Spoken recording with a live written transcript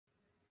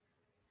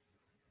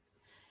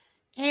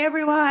Hey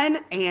everyone,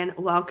 and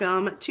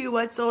welcome to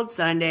What Sold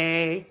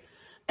Sunday.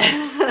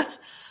 I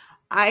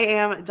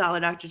am Dollar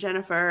Dr.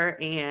 Jennifer,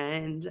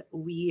 and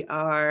we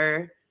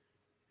are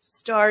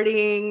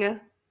starting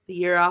the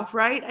year off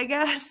right, I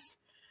guess.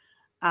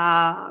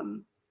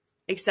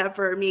 Except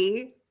for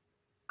me,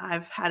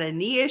 I've had a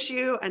knee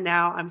issue, and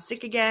now I'm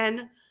sick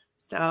again.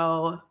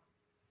 So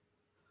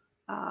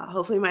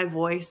hopefully my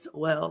voice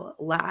will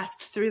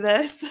last through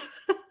this.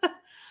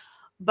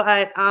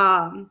 But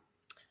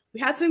we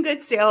had some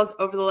good sales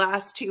over the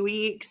last 2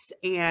 weeks,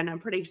 and I'm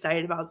pretty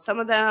excited about some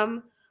of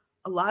them.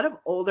 A lot of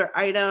older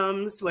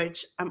items,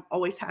 which I'm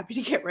always happy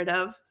to get rid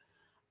of.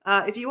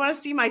 If you want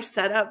to see my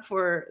setup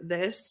for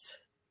this,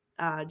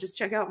 just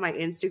check out my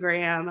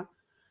Instagram,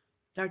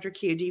 Dr.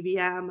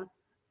 QDBM,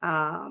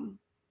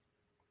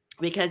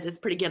 because it's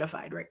pretty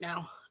getified right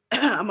now.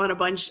 I'm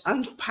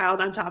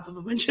piled on top of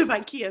a bunch of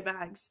IKEA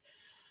bags.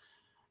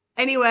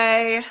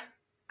 Anyway,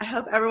 I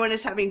hope everyone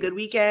is having a good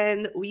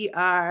weekend. We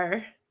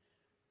are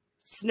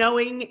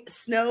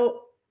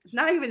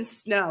not even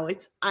snow,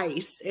 it's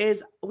ice.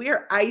 We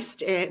are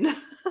iced in.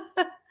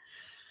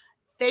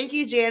 Thank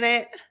you,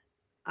 Janet.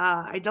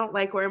 I don't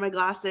like wearing my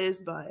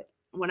glasses, but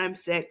when I'm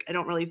sick, I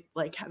don't really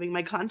like having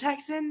my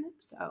contacts in.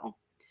 So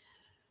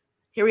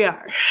here we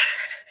are.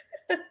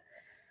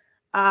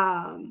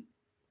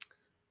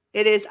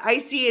 It is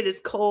icy, it is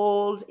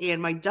cold,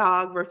 and my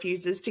dog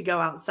refuses to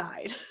go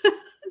outside.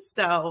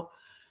 So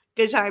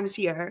good times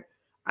here.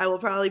 I will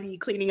probably be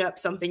cleaning up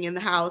something in the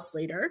house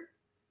later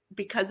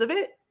because of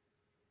it.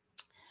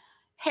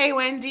 Hey,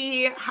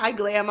 Wendy. Hi,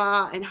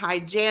 Glamma. And hi,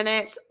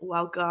 Janet.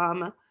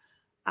 Welcome.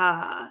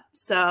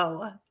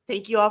 So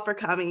thank you all for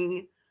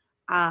coming.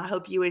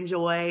 Hope you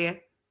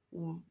enjoy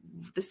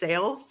the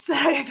sales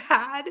that I've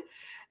had,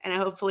 and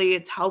hopefully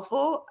it's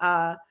helpful.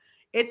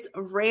 It's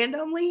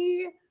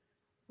randomly,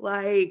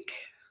 like,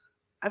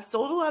 I've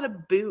sold a lot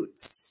of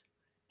boots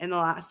in the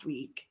last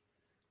week.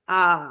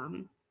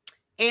 And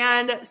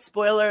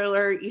spoiler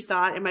alert, you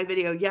saw it in my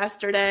video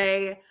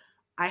yesterday,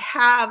 I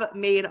have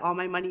made all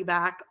my money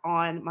back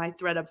on my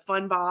ThredUp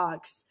Fun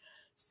box.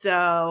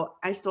 So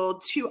I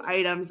sold 2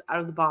 items out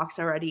of the box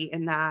already,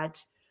 and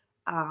that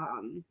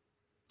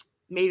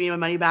made me my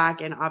money back.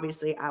 And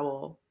obviously I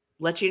will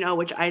let you know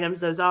which items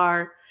those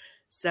are.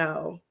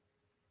 So,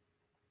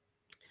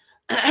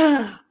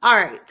 all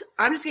right,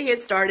 I'm just going to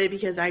get started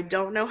because I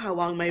don't know how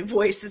long my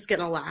voice is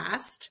going to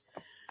last.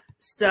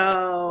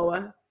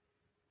 So,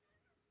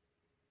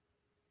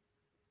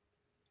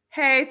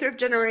 hey, Thrift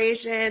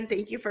Generation,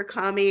 thank you for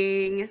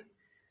coming.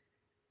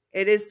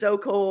 It is so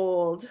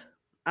cold.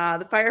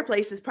 The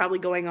fireplace is probably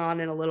going on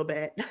in a little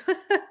bit.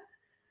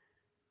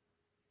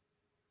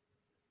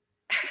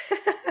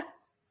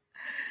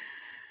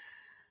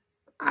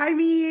 I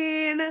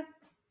mean,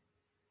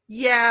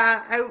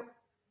 yeah,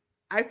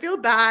 I feel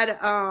bad.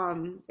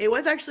 It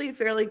was actually a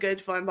fairly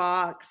good fun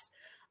box.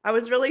 I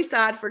was really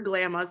sad for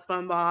Glamma's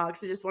fun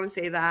box. I just want to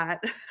say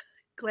that.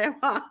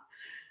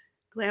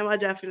 Glamma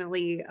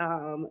definitely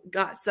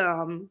got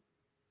some,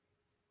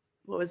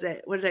 what was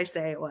it? What did I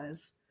say it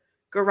was?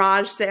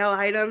 Garage sale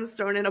items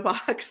thrown in a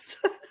box.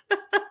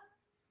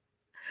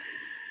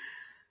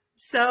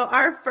 So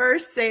our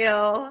first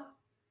sale,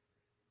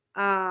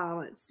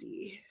 let's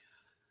see.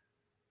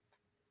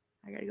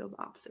 I gotta go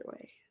the opposite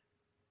way.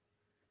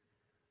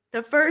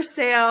 The first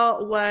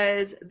sale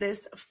was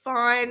this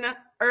fun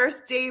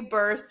Earth Day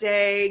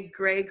birthday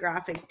gray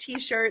graphic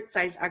t-shirt,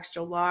 size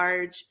extra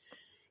large.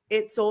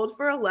 It sold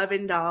for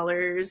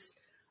 $11.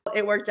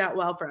 It worked out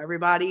well for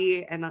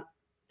everybody, and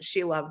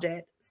she loved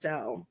it.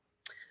 So,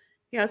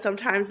 you know,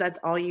 sometimes that's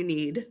all you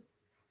need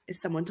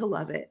is someone to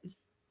love it.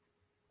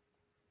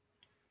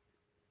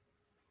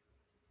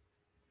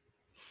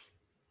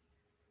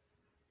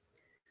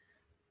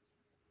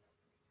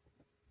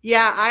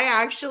 Yeah, I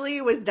actually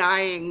was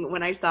dying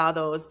when I saw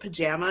those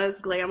pajamas,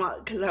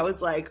 Glamma, because I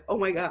was like, oh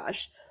my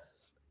gosh.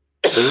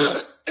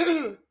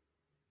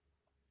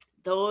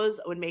 Those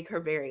would make her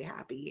very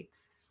happy.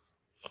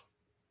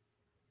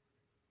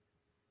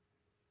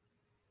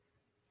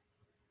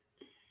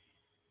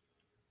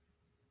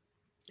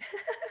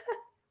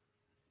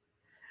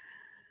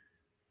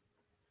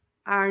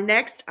 Our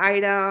next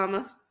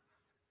item,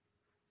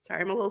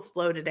 sorry, I'm a little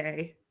slow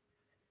today,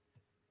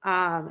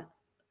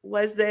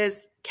 was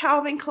this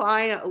Calvin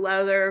Klein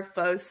leather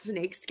faux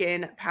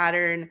snakeskin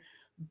pattern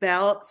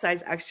belt,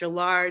 size extra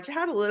large. It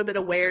had a little bit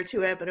of wear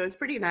to it, but it was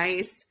pretty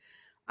nice.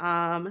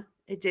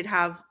 It did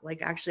have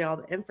like actually all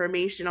the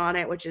information on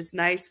it, which is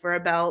nice for a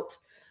belt.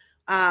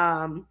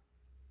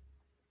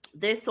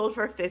 This sold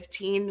for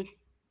 $15.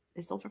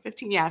 It sold for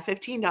 $15. Yeah,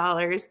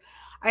 $15.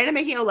 I ended up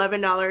making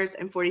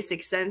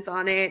 $11.46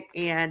 on it,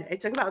 and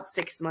it took about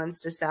 6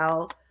 months to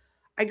sell.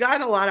 I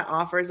got a lot of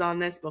offers on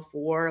this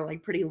before,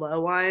 like pretty low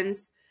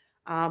ones,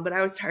 but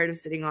I was tired of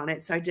sitting on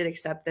it, so I did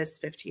accept this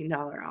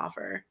 $15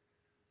 offer.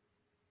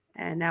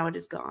 And now it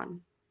is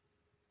gone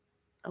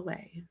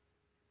away.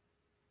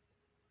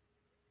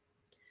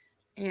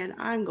 And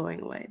I'm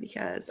going away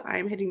because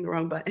I'm hitting the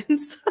wrong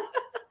buttons.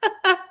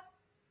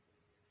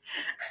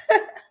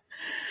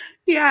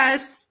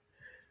 Yes.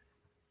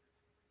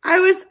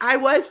 I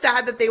was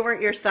sad that they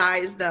weren't your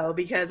size though,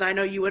 because I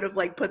know you would have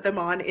like put them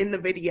on in the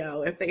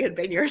video if they had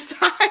been your size.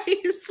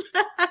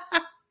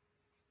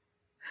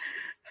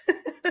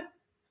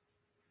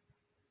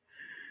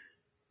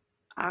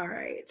 All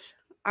right.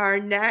 Our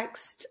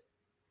next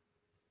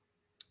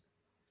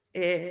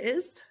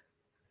is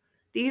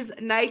these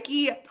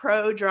Nike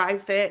Pro Dry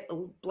Fit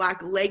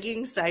black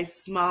leggings, size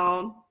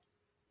small.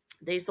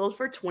 They sold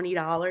for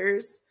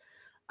 $20.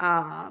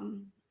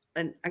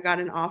 And I got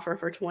an offer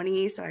for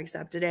 $20, so I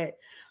accepted it.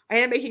 I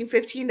ended up making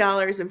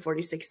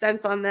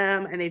 $15.46 on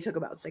them, and they took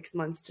about 6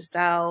 months to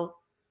sell.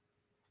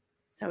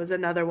 So that was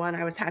another one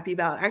I was happy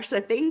about.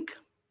 Actually,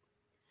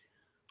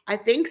 I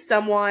think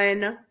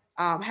someone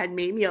had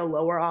made me a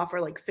lower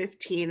offer, like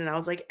 15, and I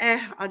was like,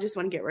 I just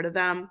want to get rid of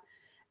them.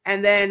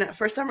 And then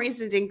for some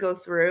reason it didn't go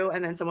through,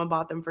 and then someone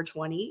bought them for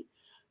 20.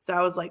 So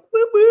I was like,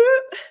 whoop,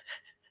 whoop.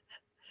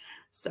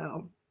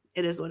 So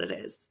it is what it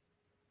is.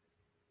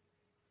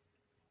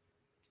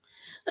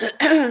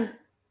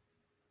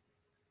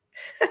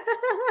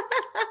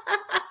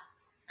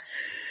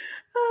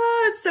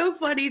 Oh, it's so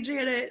funny,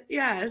 Janet.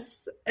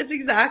 Yes, it's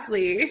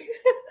exactly.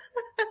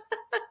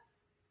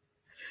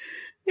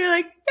 You're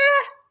like,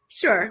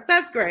 sure,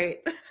 that's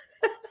great.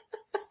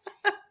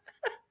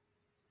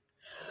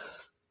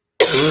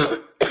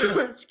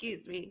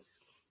 Excuse me.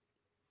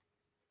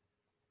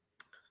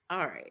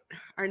 All right.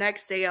 Our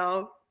next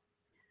sale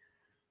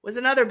was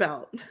another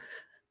belt.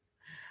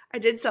 I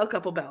did sell a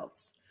couple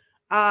belts.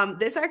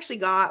 This I actually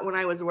got when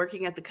I was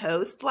working at the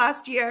coast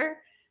last year.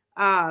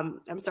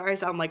 I'm sorry I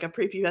sound like a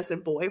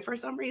prepubescent boy for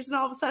some reason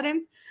all of a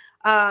sudden.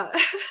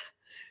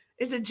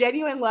 It's a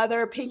genuine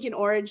leather pink and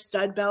orange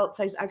stud belt,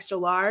 size extra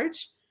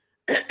large.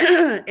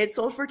 It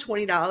sold for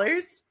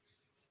 $20.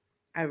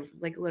 I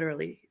like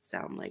literally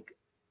sound like,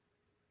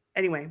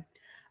 anyway.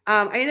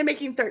 I ended up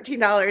making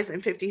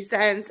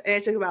 $13.50, and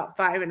it took about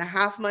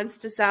 5.5 months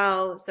to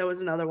sell. So it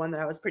was another one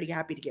that I was pretty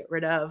happy to get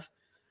rid of.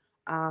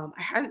 I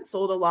hadn't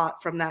sold a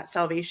lot from that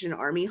Salvation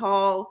Army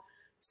haul,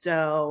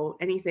 so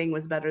anything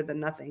was better than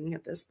nothing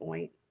at this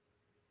point.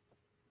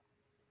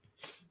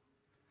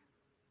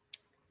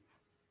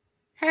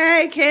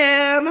 Hey,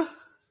 Kim.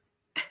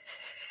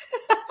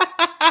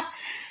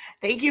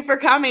 Thank you for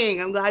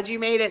coming. I'm glad you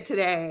made it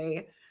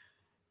today.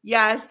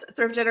 Yes,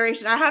 Thrift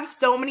Generation. I have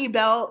so many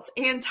belts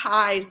and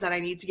ties that I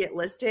need to get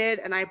listed,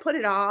 and I put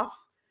it off.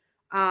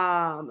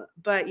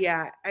 But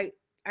yeah, I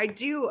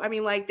do. I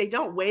mean, like, they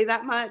don't weigh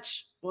that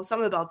much. Well, some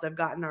of the belts I've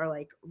gotten are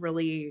like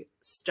really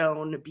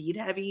stone bead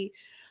heavy,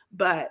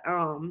 but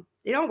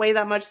they don't weigh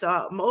that much.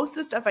 So most of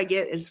the stuff I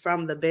get is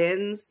from the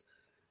bins.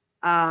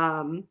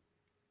 And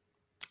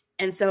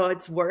so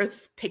it's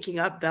worth picking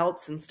up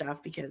belts and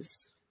stuff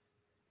because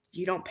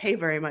you don't pay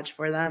very much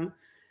for them,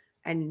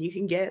 and you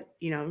can get,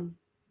 you know,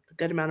 a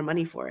good amount of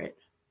money for it.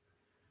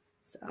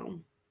 So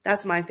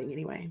that's my thing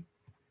anyway.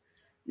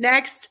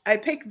 Next, I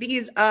picked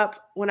these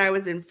up when I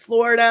was in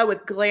Florida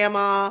with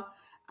Grandma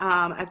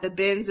at the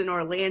bins in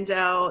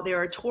Orlando. They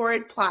were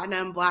Torrid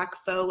Platinum black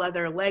faux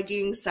leather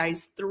leggings,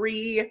 size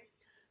 3.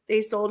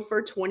 They sold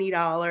for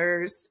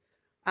 $20.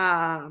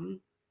 I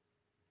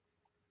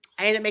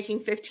ended up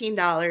making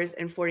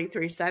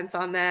 $15.43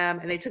 on them,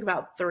 and they took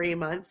about 3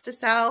 months to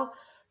sell.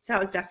 So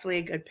that was definitely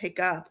a good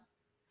pickup.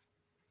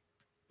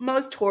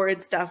 Most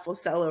Torrid stuff will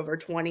sell over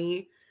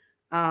 20,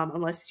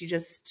 unless you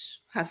just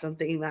have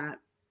something that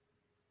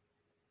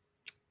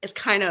is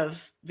kind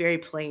of very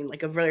plain,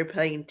 like a very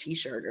plain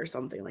t-shirt or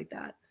something like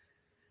that.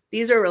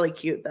 These are really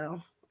cute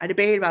though. I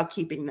debated about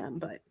keeping them,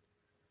 but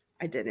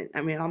I didn't.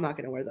 I mean, I'm not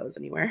going to wear those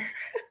anywhere.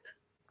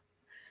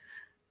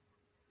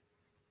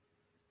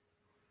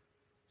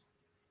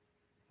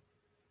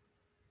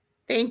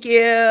 Thank you.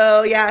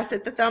 Yes,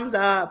 hit the thumbs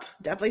up.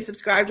 Definitely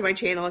subscribe to my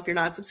channel if you're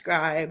not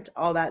subscribed.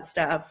 All that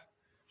stuff.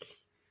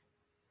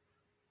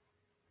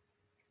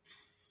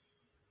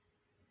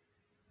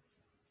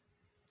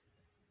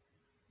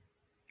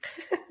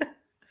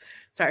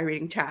 Sorry,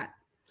 reading chat.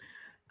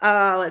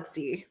 Let's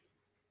see.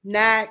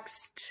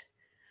 Next.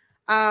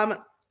 So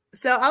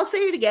I'll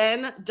say it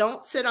again.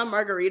 Don't sit on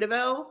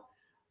Margaritaville.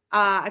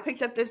 I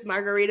picked up this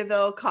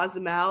Margaritaville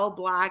Cozumel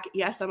black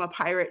Yes, I'm a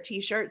Pirate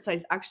t-shirt,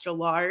 size extra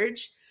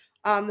large.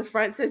 The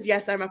front says,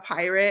 Yes, I'm a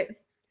Pirate.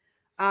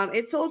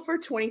 It sold for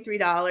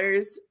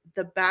 $23.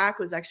 The back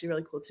was actually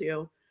really cool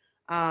too.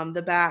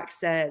 The back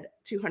said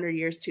 200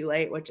 years too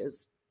late, which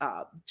is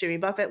Jimmy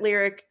Buffett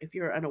lyric, if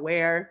you're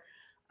unaware.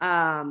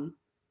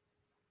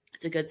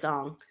 It's a good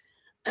song.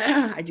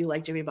 I do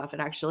like Jimmy Buffett,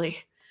 actually.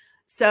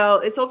 So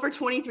it sold for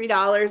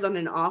 $23 on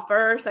an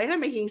offer. So I ended up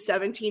making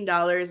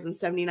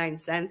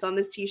 $17.79 on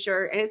this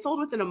t-shirt, and it sold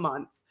within a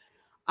month.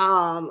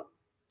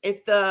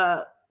 If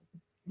the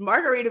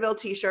Margaritaville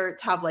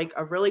t-shirts have like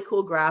a really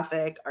cool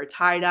graphic or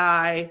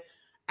tie-dye,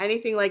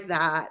 anything like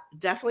that,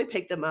 definitely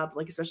pick them up,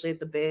 like especially at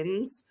the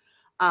bins.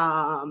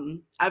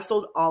 I've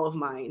sold all of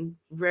mine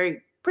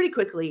pretty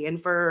quickly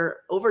and for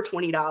over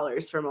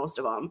 $20 for most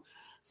of them.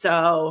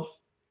 So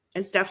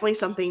it's definitely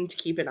something to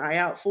keep an eye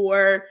out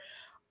for.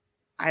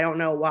 I don't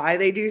know why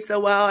they do so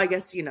well. I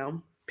guess, you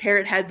know,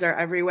 parrot heads are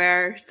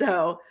everywhere.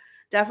 So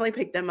definitely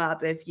pick them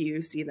up if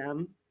you see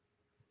them.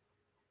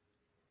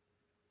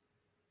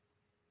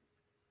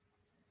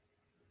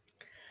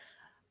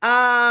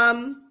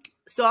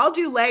 So I'll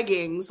do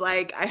leggings.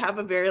 Like, I have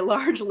a very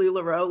large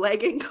LuLaRoe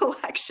legging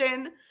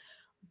collection,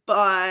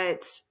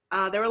 but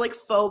they were like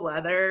faux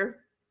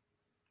leather,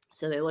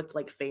 so they looked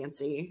like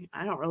fancy.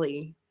 I'm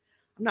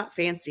not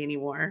fancy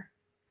anymore.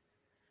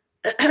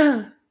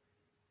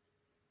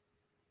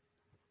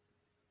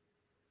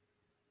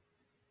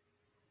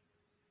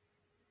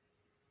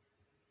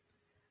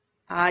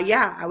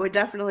 Yeah, I would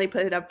definitely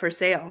put it up for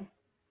sale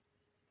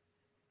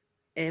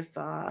if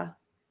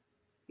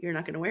you're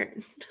not going to wear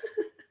it.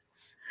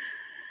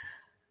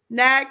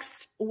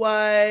 Next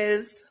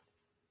was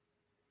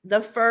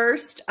the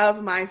first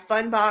of my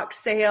fun box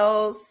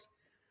sales.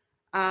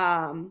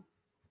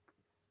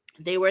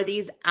 They were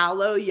these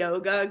Aloe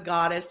Yoga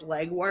Goddess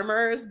leg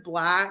warmers,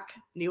 black,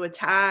 new with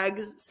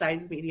tags,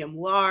 size medium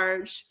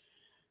large.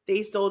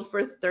 They sold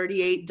for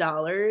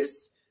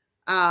 $38.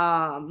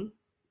 I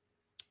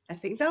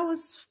think that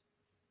was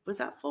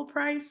that full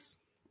price?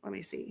 Let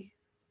me see.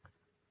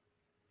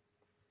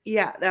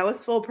 Yeah, that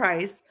was full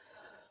price.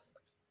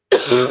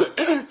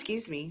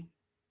 Excuse me.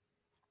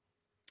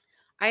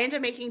 I ended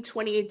up making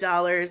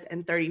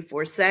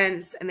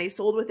 $28.34, and they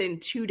sold within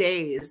 2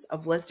 days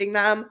of listing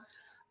them.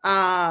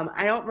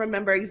 I don't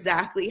remember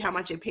exactly how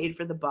much I paid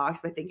for the box,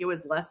 but I think it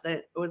was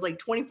it was like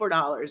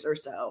 $24 or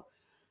so.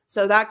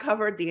 So that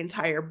covered the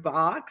entire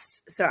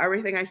box. So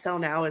everything I sell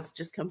now is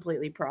just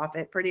completely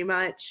profit pretty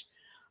much.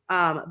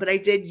 But I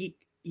did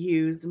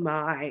use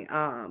my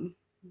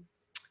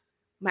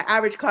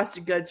average cost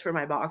of goods for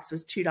my box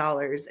was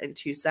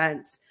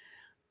 $2.02.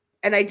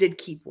 And I did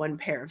keep one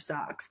pair of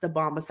socks. The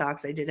Bomba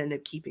socks I did end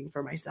up keeping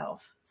for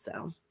myself.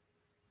 So,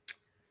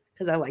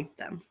 because I liked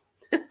them.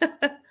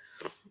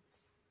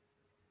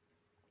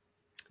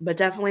 But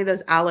definitely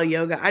those Aloe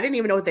Yoga. I didn't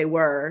even know what they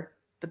were,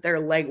 but they're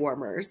leg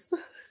warmers.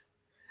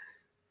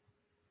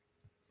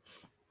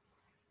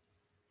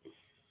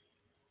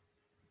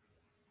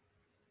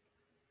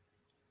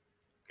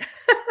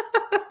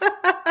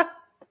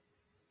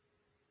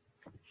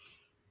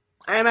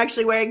 I'm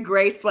actually wearing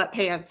gray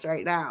sweatpants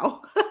right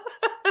now.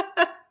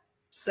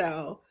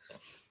 So,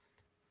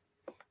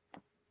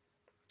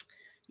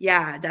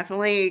 yeah,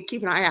 definitely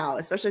keep an eye out,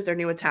 especially if they're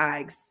new with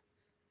tags.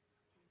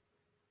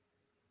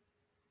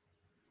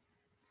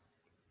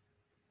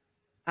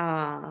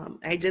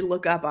 I did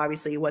look up,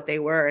 obviously, what they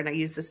were, and I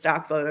used the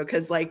stock photo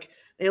because, like,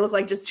 they look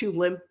like just two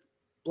limp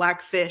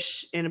black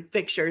fish in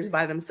pictures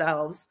by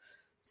themselves.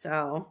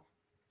 So,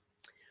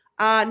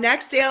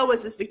 next sale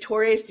was this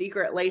Victoria's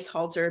Secret lace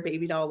halter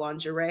baby doll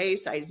lingerie,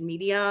 size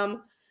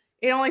medium.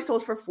 It only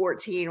sold for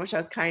 $14, which I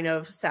was kind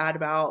of sad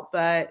about,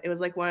 but it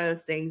was like one of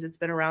those things. It's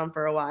been around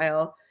for a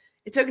while.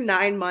 It took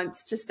 9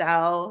 months to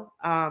sell.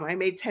 I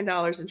made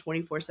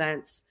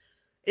 $10.24.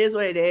 It is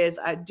what it is.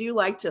 I do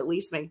like to at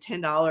least make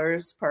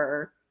 $10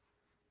 per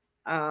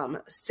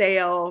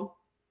sale.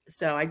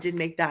 So I did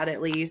make that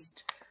at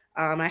least.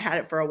 I had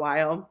it for a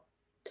while.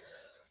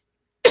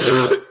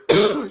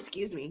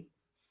 Excuse me.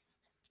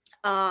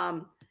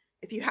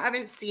 If you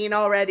haven't seen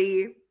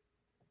already,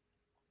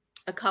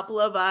 a couple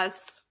of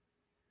us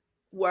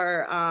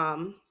were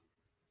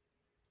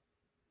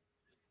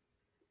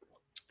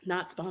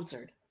not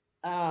sponsored.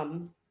 A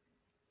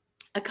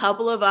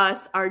couple of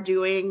us are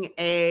doing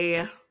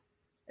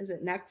is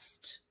it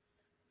next?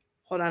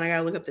 Hold on, I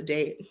gotta look up the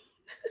date.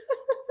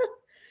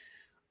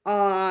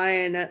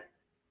 On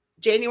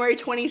January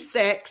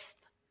 26th,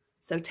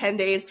 so 10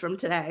 days from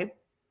today,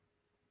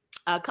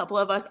 a couple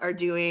of us are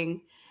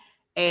doing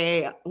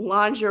a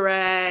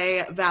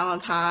lingerie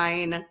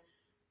Valentine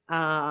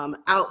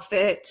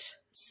outfit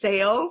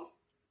sale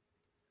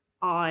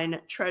on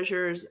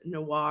Treasures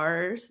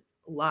Noir's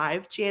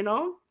live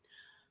channel.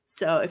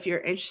 So if you're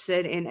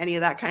interested in any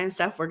of that kind of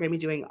stuff, we're going to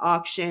be doing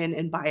auction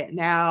and buy it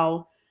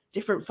now,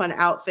 different fun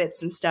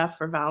outfits and stuff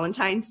for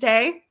Valentine's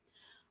Day,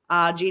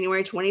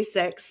 January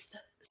 26th.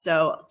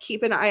 So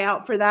keep an eye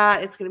out for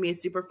that. It's going to be a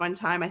super fun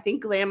time. I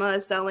think Glamour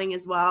is selling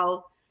as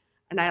well,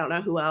 and I don't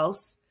know who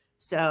else.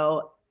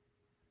 So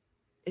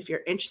if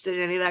you're interested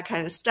in any of that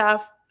kind of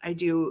stuff, I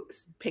do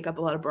pick up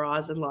a lot of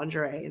bras and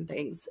lingerie and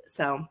things.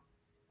 So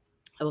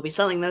I will be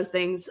selling those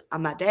things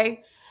on that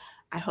day.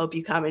 I hope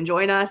you come and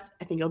join us.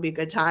 I think it'll be a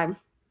good time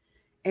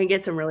and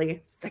get some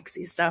really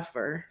sexy stuff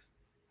for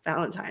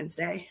Valentine's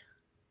Day.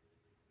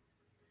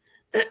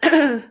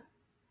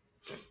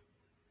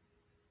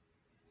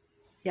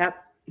 Yep.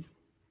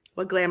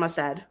 What Glamour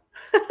said.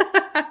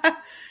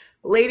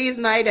 Ladies'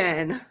 night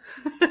in.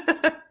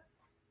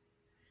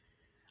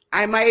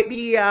 I might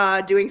be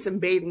doing some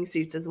bathing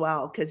suits as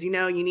well because, you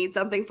know, you need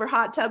something for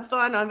hot tub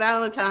fun on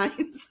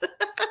Valentine's.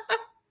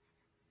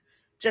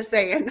 Just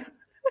saying.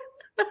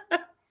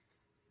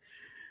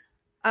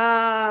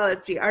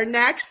 Let's see. Our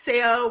next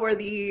sale were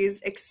these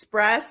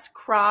express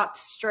cropped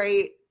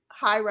straight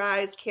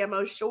high-rise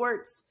camo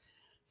shorts,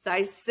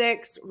 size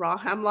 6, raw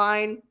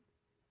hemline.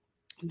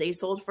 They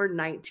sold for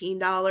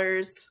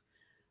 $19.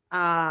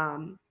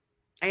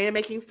 I ended up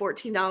making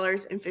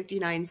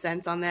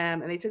 $14.59 on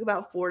them, and they took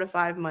about 4 to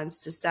 5 months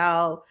to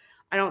sell.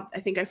 I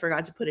think I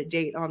forgot to put a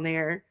date on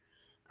there.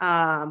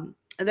 And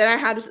then I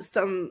had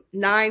some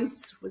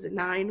nines. Was it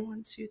 9?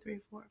 1, 2, 3,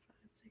 4, 5,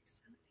 6,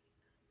 7,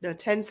 8. No,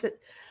 10.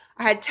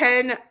 I had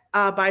 10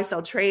 buy,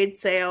 sell, trade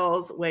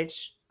sales,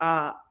 which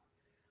I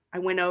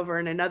went over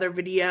in another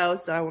video,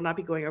 so I will not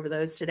be going over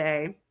those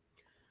today.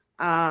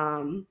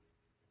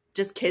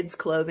 Just kids'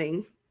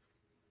 clothing.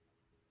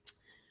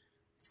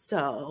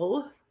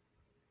 So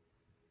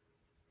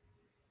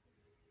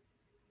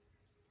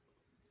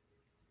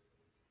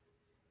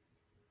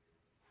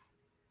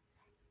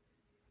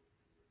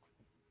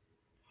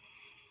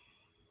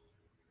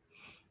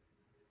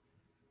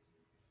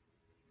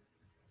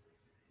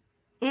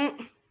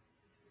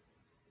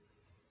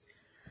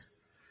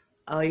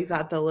oh, you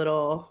got the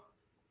little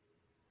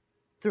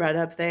thread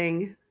up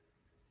thing.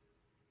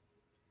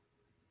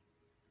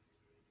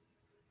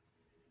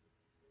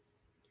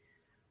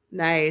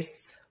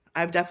 Nice.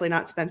 I've definitely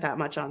not spent that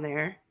much on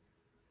there.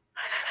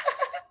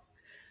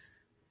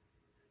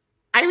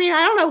 I mean,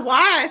 I don't know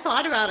why I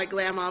thought about it,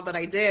 Grandma, but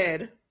I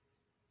did.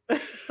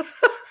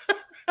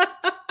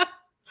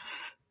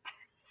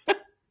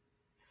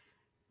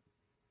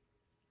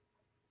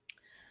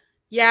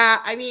 Yeah,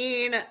 I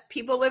mean,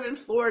 people live in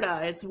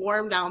Florida. It's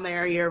warm down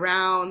there year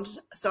round.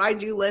 So I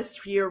do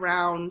list year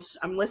round.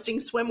 I'm listing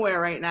swimwear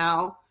right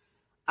now.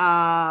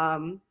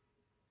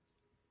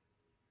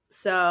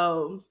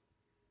 So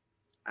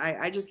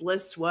I just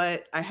list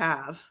what I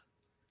have.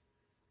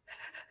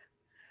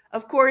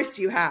 Of course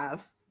you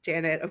have,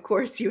 Janet. Of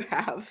course you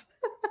have.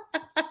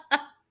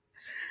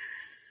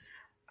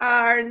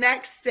 Our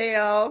next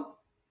sale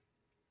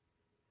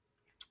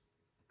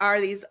are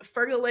these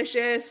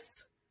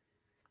Fergalicious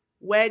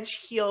wedge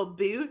heel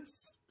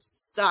boots,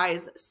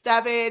 size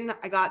 7.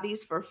 I got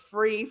these for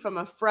free from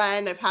a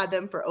friend. I've had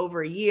them for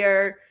over a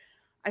year.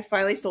 I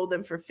finally sold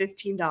them for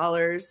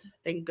 $15.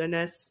 Thank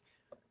goodness.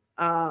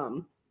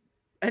 And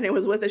it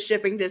was with a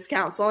shipping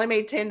discount. So I only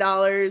made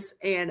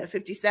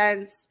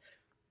 $10.50.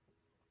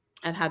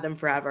 I've had them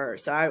forever.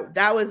 So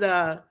that was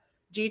a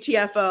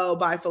GTFO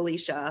by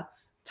Felicia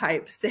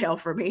type sale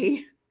for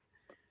me.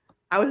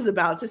 I was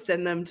about to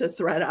send them to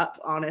ThredUp,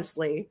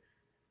 honestly.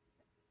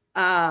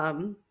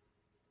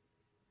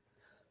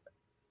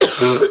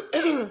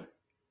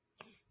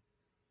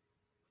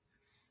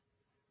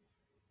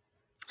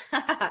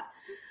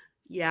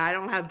 Yeah, I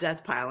don't have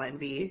death pile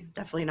envy.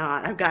 Definitely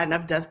not. I've got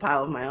enough death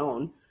pile of my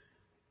own.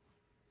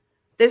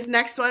 This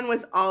next one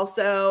was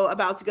also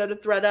about to go to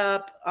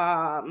ThredUp.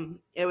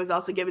 It was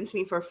also given to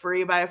me for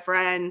free by a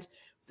friend.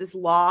 It's this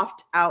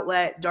Loft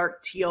Outlet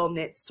dark teal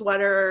knit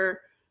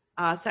sweater,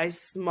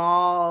 size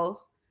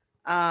small.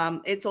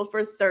 It sold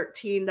for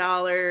 $13.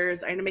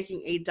 I ended up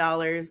making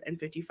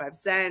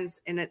 $8.55,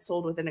 and it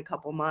sold within a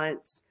couple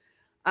months.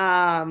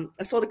 I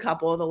sold a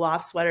couple of the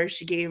Loft sweaters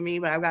she gave me,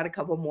 but I've got a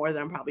couple more that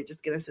I'm probably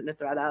just going to send to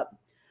ThredUp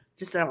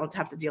just so I don't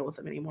have to deal with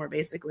them anymore,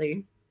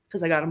 basically,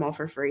 because I got them all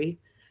for free.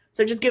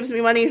 So it just gives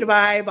me money to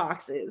buy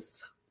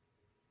boxes,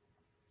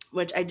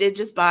 which I did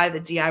just buy the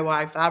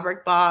DIY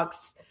fabric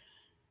box,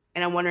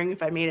 and I'm wondering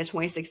if I made a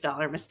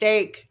 $26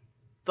 mistake,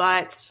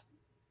 but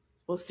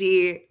we'll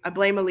see. I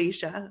blame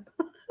Alicia.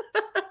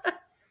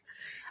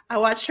 I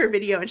watched her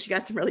video, and she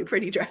got some really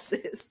pretty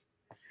dresses.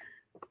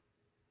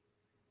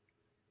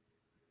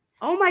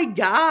 Oh my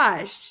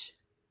gosh.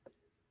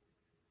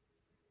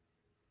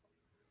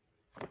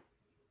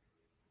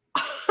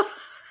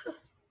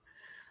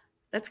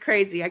 That's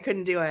crazy. I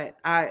couldn't do it.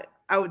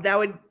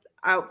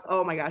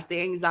 Oh my gosh,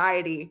 the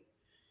anxiety.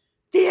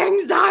 The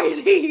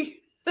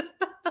anxiety.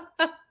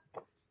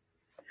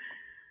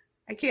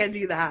 I can't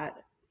do that.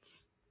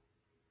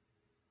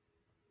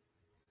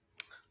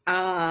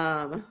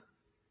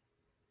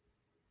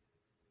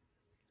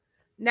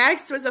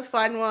 Next was a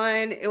fun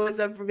one. It was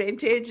a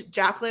vintage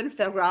Jacqueline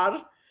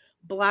Ferrar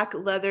black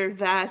leather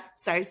vest,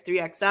 size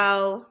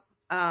 3XL.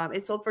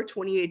 It sold for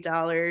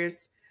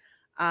 $28.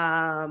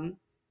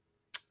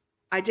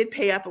 I did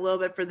pay up a little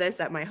bit for this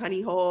at my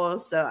honey hole,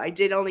 so I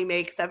did only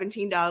make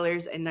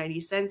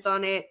 $17.90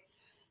 on it.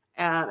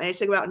 And it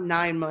took about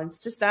 9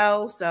 months to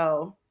sell,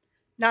 so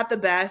not the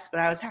best, but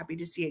I was happy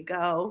to see it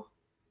go.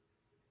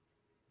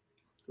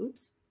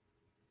 Oops.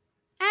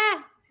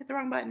 Ah, hit the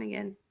wrong button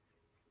again.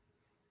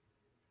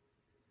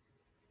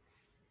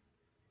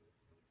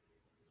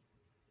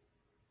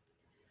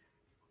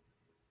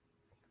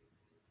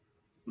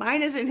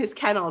 Mine is in his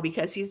kennel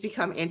because he's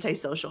become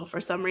antisocial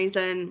for some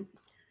reason,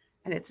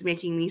 and it's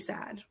making me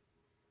sad.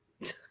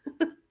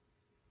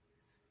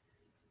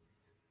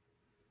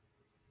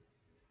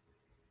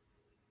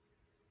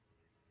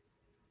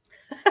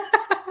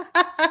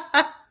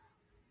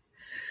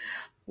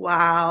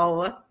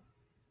 Wow.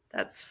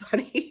 That's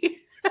funny.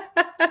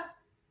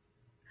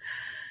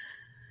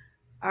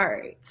 All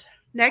right.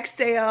 Next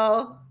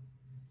sale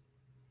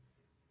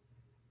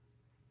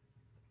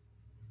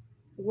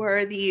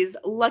were these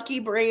Lucky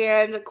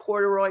Brand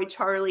corduroy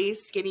Charlie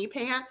skinny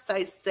pants,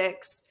 size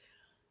 6.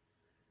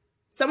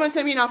 Someone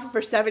sent me an offer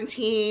for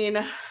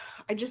 $17.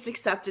 I just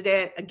accepted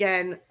it.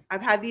 Again,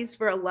 I've had these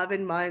for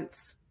 11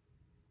 months.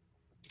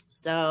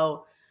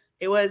 So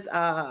it was,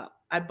 I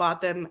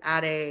bought them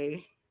at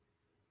a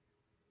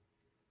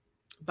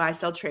buy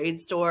sell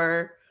trade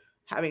store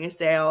having a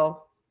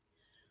sale.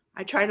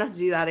 I try not to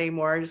do that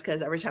anymore just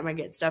because every time I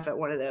get stuff at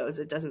one of those,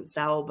 it doesn't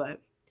sell. But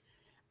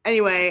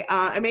anyway,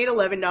 I made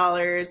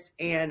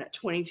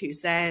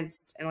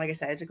 $11.22. And like I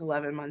said, it took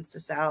 11 months to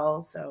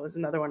sell. So it was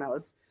another one I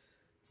was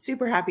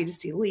super happy to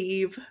see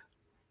leave.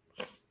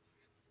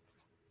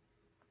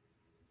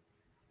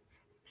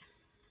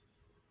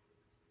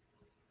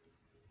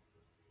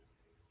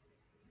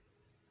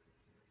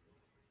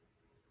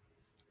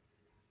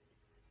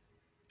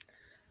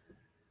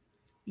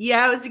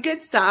 Yeah, it was a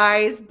good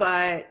size,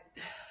 but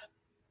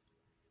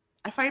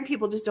I find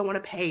people just don't want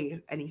to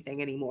pay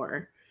anything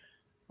anymore.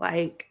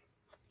 Like,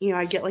 you know,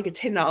 I get like a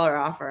 $10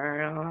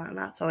 offer. Oh, I'm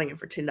not selling it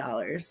for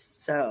 $10.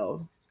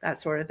 So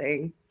that sort of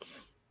thing.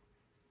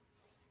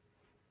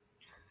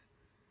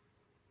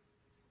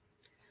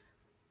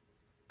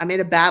 I'm in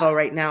a battle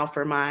right now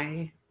for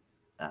my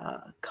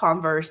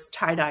Converse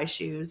tie-dye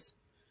shoes.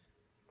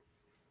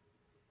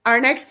 Our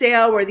next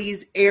sale were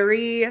these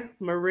airy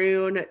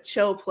maroon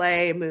chill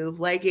play move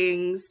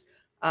leggings.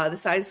 The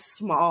size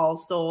small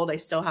sold. I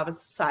still have a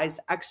size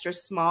extra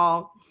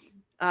small.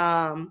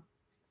 They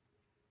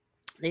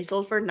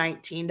sold for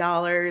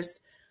 $19,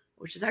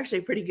 which is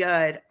actually pretty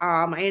good.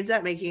 I ended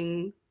up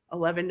making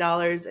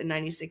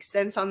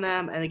 $11.96 on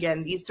them. And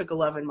again, these took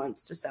 11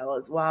 months to sell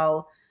as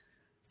well.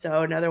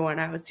 So another one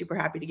I was super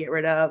happy to get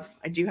rid of.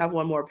 I do have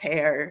one more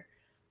pair.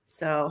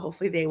 So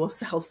hopefully they will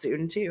sell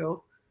soon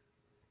too.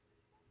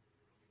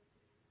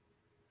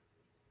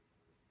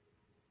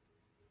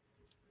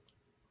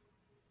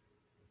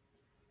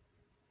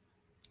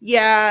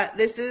 Yeah,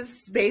 this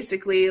is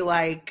basically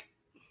like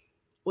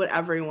what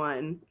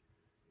everyone.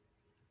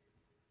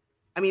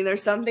 I mean,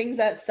 there's some things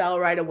that sell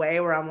right away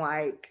where I'm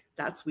like,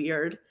 that's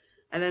weird.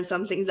 And then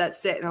some things that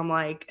sit and I'm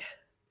like,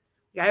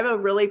 I have a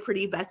really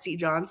pretty Betsy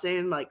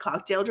Johnson like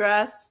cocktail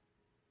dress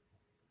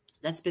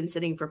that's been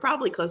sitting for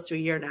probably close to a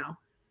year now.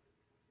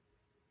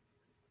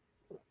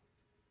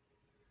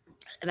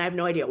 And I have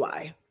no idea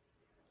why.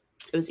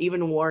 It was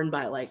even worn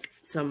by like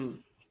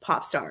some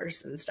pop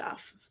stars and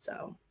stuff.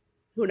 So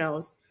who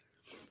knows?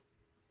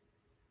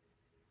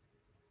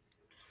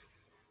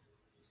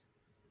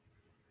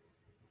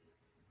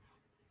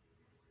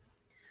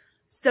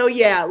 So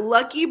yeah,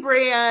 Lucky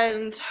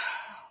Brand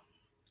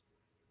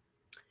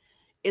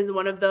is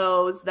one of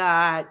those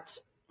that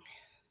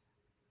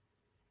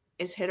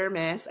is hit or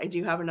miss. I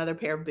do have another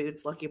pair of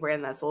boots, Lucky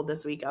Brand, that sold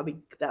this week.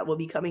 That will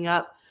be coming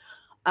up.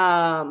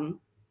 I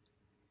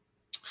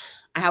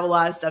have a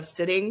lot of stuff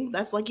sitting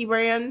that's Lucky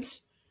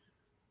Brand.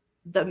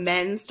 The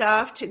men's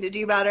stuff tend to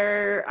do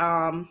better.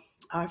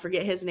 I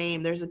forget his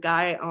name. There's a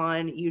guy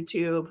on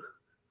YouTube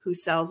who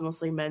sells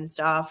mostly men's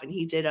stuff, and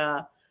he did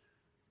a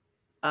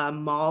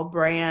mall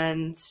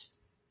brand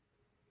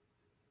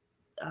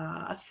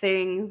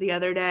thing the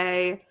other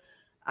day.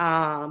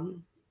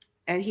 And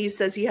he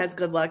says he has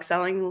good luck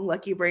selling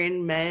Lucky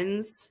Brand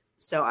men's.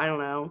 So I don't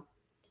know.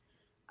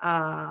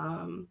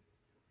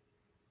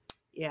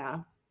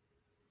 Yeah.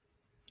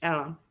 I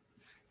don't know.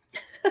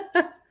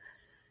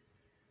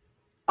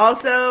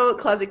 Also,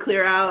 Closet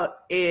Clear Out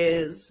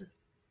is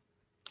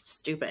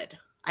stupid.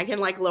 I can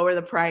like lower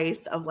the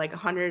price of like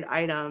 100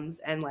 items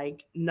and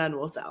like none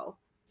will sell.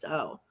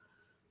 So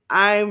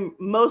I'm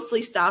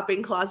mostly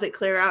stopping Closet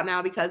Clear Out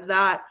now because of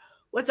that.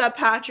 What's up,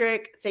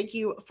 Patrick? Thank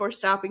you for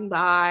stopping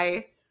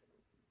by.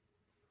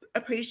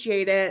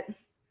 Appreciate it.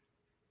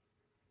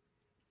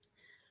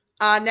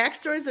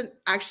 Next door is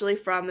actually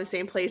from the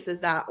same place as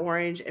that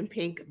orange and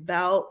pink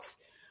belt.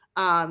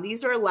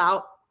 These are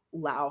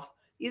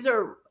These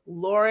are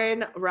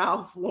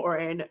Ralph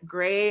Lauren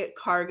gray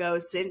cargo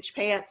cinch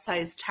pants,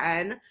 size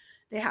 10.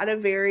 They had a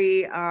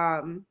very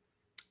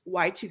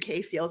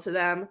Y2K feel to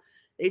them.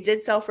 They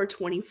did sell for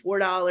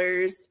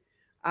 $24.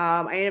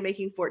 I ended up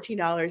making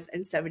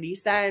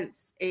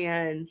 $14.70,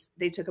 and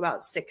they took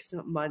about 6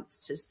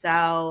 months to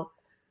sell.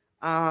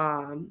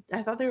 I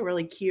thought they were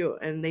really cute,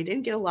 and they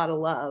didn't get a lot of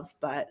love,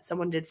 but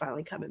someone did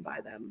finally come and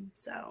buy them.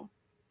 So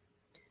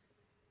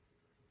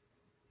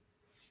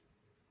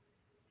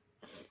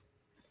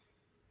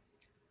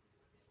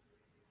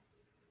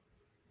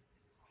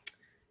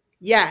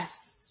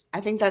yes, I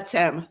think that's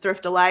him.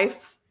 Thrift of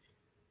Life.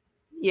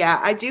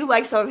 Yeah, I do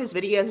like some of his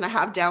videos, and I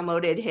have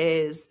downloaded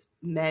his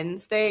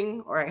men's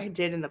thing, or I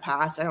did in the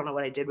past. I don't know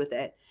what I did with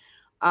it.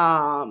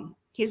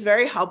 He's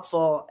very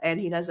helpful, and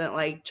he doesn't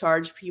like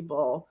charge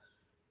people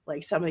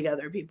like some of the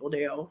other people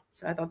do.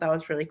 So I thought that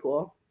was really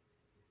cool.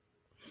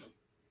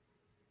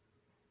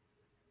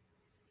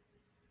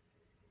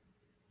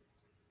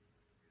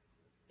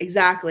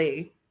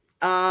 Exactly.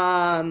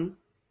 I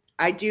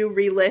do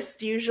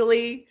relist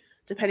usually,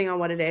 depending on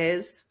what it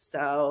is.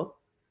 So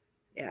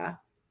yeah.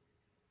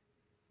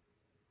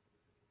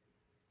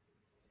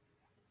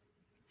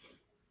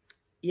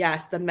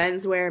 Yes, the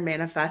menswear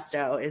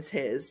manifesto is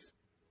his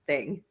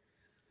thing.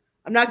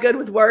 I'm not good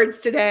with words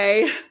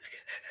today.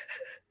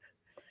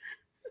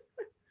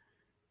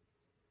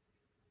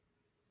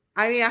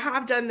 I mean, I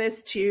have done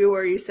this too,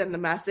 where you send the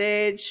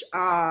message,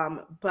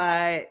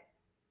 but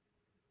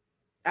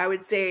I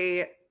would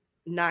say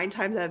 9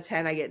 times out of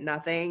 10, I get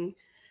nothing.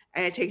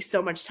 And it takes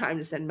so much time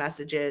to send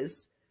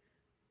messages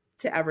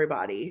to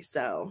everybody.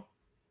 So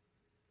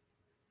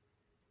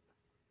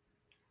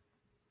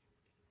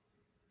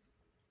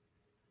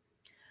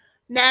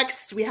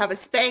next, we have a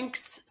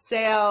Spanx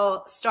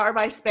sale, Star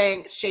by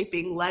Spanx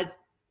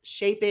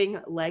shaping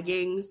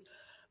leggings.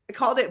 I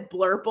called it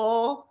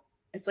Blurple.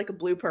 It's like a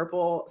blue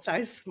purple,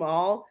 size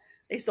small.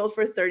 They sold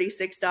for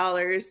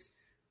 $36.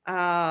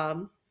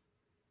 I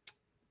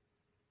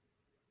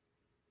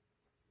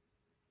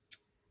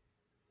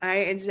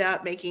ended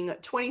up making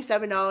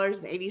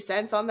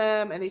 $27.80 on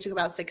them, and they took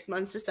about 6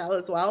 months to sell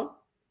as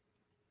well.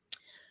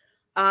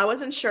 I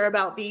wasn't sure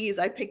about these.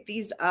 I picked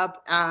these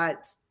up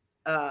at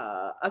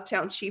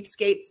Uptown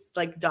Cheapskates,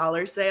 like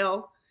dollar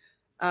sale.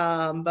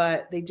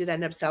 But they did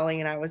end up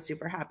selling, and I was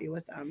super happy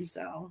with them.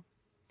 So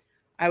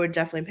I would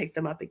definitely pick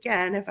them up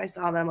again if I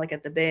saw them like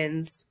at the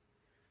bins.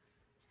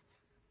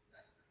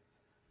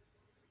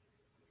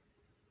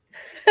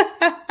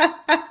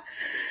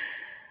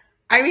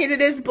 I mean,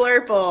 it is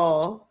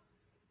Blurple.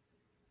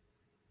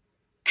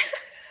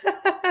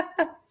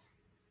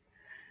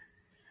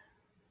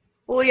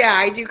 Well, yeah,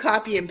 I do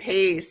copy and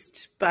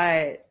paste,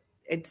 but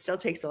it still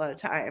takes a lot of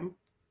time.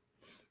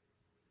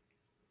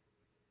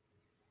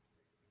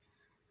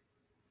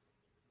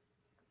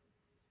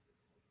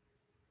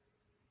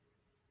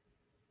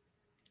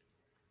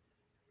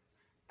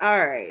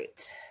 All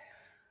right.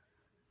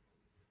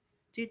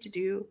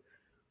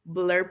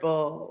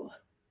 Blurple.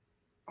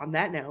 On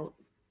that note,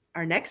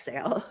 our next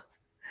sale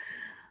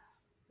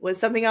was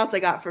something else I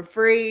got for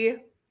free.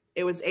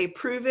 It was a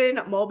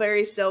Proven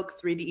Mulberry Silk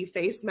 3D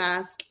face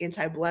mask,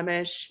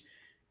 anti-blemish.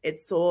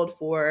 It sold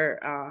for,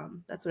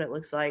 that's what it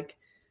looks like.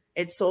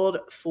 It sold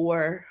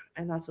for,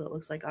 and that's what it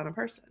looks like on a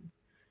person.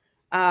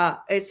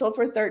 It sold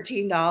for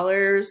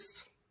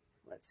 $13.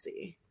 Let's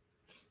see.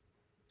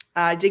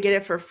 I did get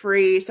it for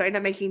free, so I ended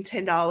up making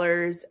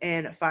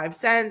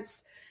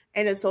 $10.05,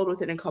 and it sold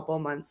within a couple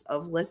of months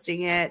of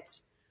listing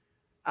it.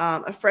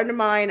 A friend of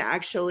mine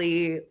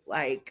actually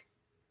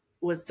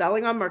was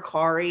selling on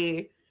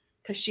Mercari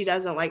because she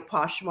doesn't like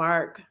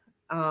Poshmark,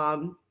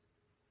 and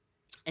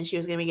she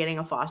was going to be getting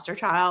a foster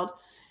child,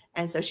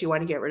 and so she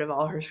wanted to get rid of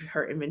all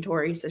her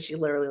inventory, so she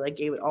literally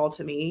gave it all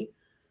to me.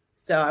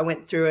 So I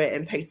went through it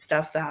and picked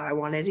stuff that I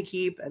wanted to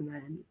keep, and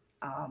then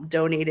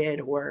donated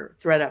or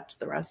thread up to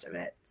the rest of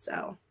it.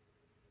 So,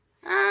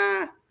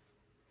 all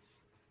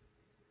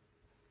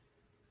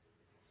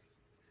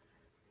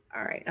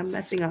right, I'm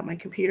messing up my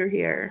computer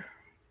here.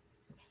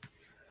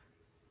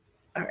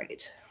 All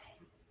right.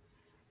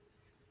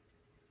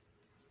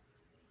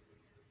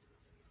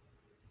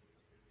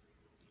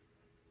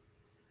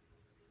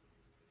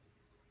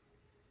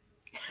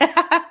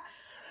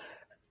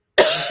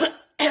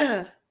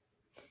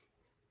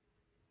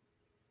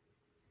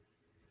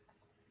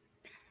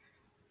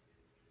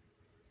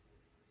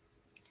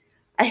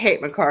 I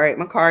hate Mercari.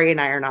 Mercari and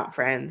I are not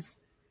friends.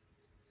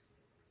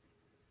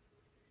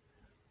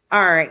 All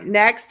right,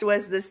 next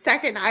was the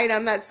second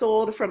item that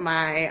sold from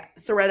my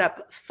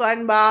ThreadUp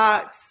Fun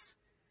Box.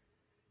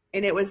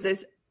 And it was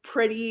this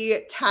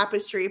pretty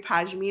tapestry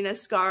pashmina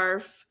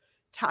scarf,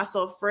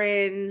 tassel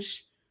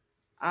fringe.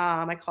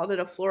 I called it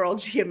a floral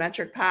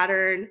geometric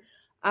pattern.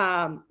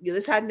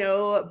 This had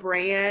no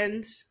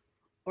brand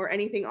or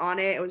anything on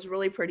it. It was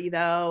really pretty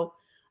though.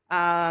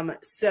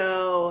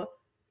 So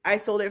I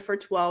sold it for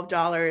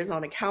 $12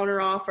 on a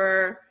counter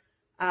offer.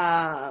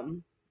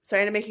 So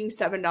I ended up making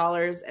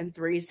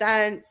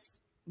 $7.03,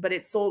 but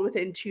it sold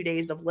within 2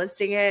 days of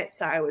listing it.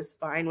 So I was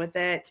fine with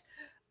it.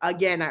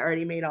 Again, I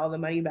already made all the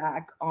money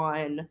back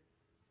on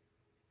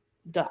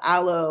the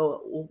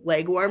aloe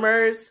leg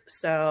warmers.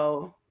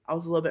 So I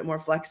was a little bit more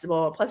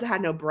flexible. Plus, it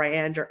had no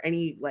brand or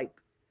any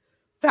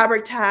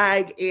fabric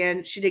tag.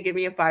 And she did give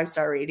me a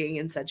 5-star rating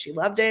and said she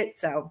loved it.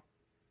 So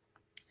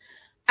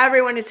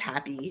everyone is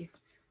happy.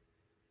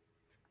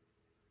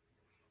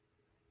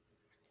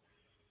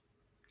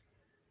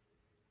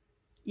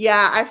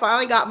 Yeah, I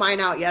finally got mine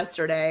out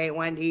yesterday,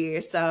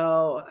 Wendy.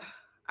 So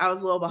I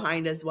was a little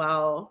behind as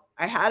well.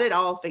 I had it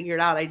all figured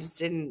out. I just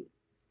didn't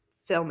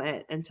film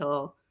it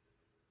until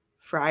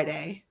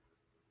Friday.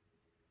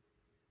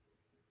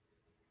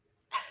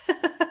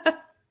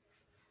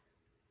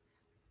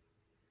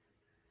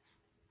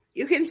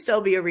 You can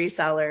still be a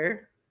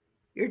reseller.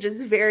 You're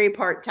just very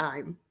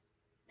part-time.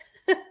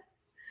 So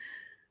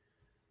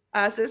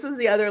this was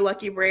the other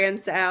Lucky Brand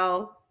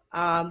sale.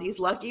 These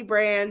Lucky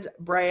Brand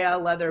Brea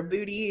leather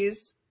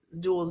booties,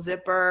 dual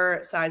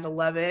zipper, size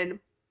 11.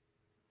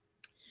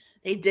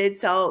 They did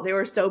sell. They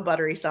were so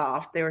buttery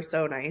soft. They were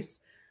so nice.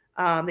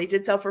 They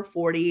did sell for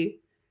 $40.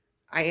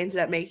 I ended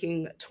up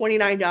making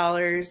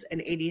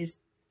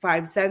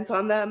 $29.85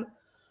 on them.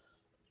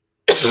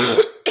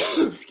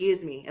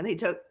 Excuse me. And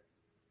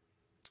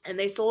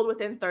they sold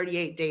within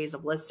 38 days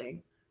of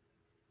listing.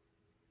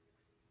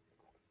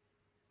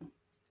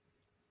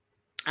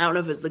 I don't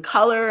know if it's the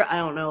color. I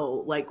don't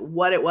know like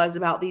what it was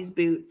about these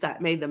boots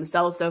that made them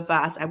sell so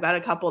fast. I've got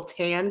a couple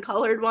tan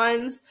colored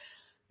ones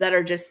that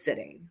are just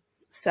sitting.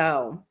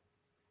 So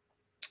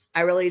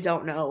I really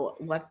don't know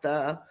what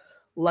the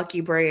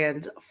Lucky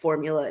Brand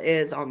formula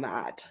is on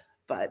that,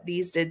 but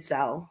these did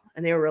sell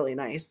and they were really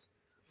nice.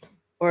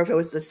 Or if it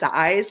was the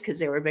size, because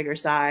they were a bigger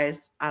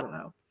size. I don't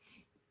know.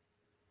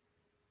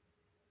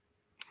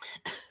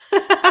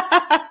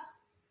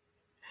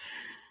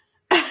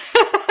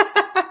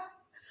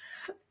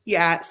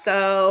 Yeah,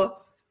 so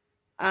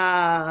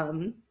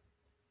so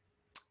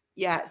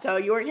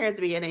you weren't here at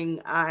the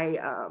beginning.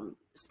 I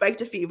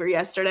spiked a fever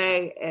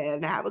yesterday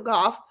and I have a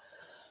cough.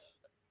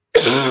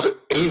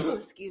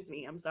 Excuse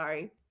me, I'm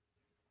sorry.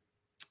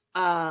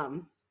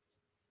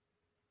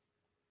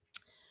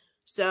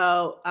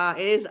 So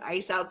it is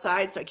ice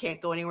outside, so I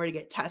can't go anywhere to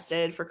get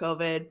tested for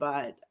COVID,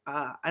 but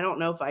I don't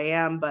know if I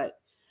am, but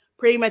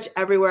pretty much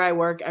everywhere I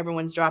work,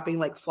 everyone's dropping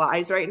like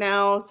flies right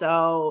now,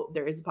 so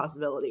there is a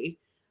possibility.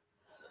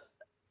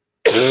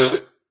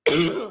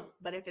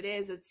 But if it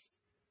is,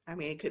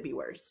 it could be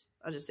worse.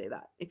 I'll just say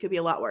that. It could be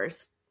a lot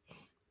worse.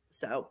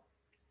 So,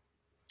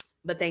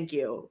 but thank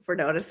you for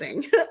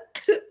noticing.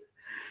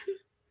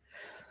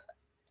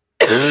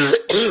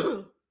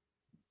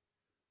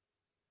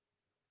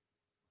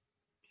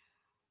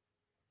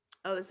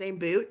 Oh, the same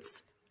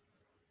boots?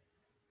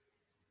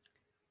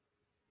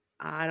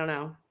 I don't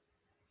know.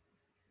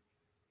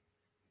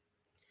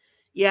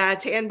 Yeah,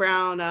 tan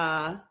brown.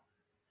 I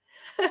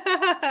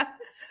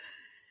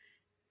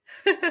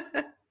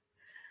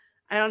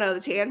don't know. The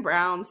tan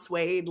brown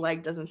suede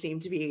like doesn't seem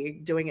to be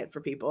doing it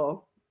for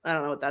people. I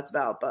don't know what that's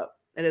about, but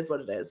it is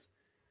what it is.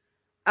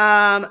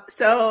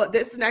 So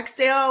this next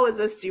sale was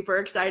a super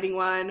exciting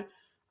one.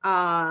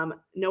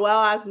 Noelle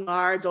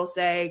Asmar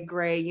Dulce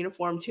gray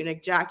uniform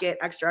tunic jacket,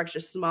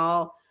 extra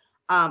small.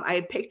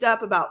 I picked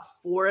up about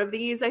 4 of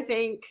these, I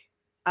think,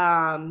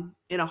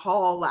 in a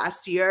haul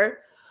last year.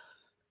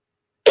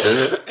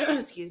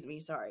 Excuse me,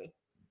 sorry.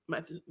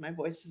 My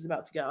voice is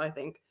about to go, I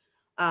think.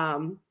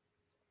 So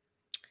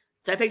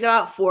I picked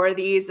out 4 of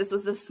these. This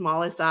was the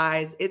smallest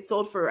size. It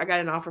sold for, I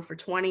got an offer for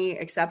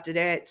 $20, accepted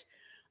it.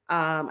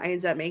 I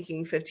ended up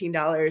making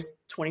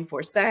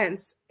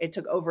 $15.24. It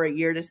took over a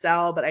year to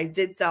sell, but I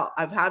did sell.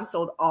 I have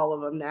sold all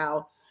of them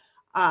now.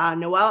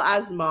 Noelle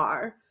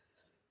Asmar.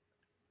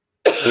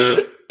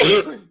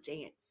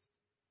 Dance.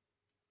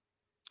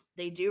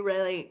 They do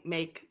really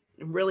make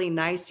really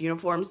nice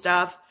uniform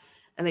stuff,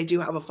 and they do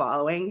have a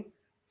following.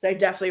 So I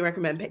definitely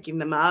recommend picking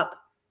them up.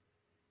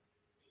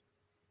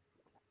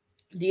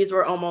 These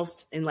were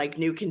almost in like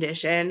new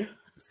condition.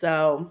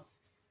 So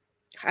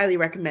highly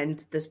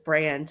recommend this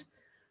brand.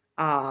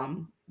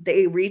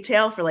 They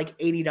retail for like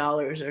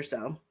 $80 or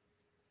so.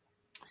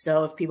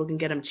 So if people can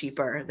get them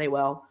cheaper, they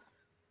will.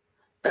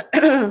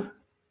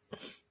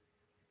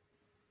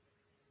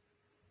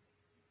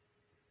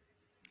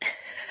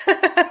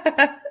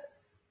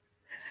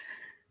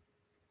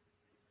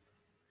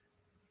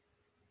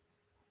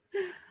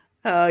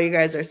 Oh, you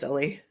guys are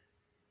silly.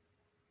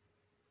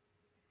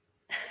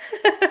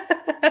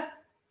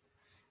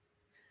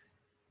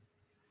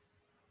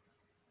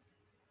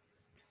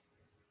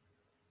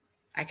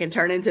 I can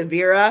turn into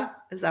Vera.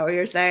 Is that what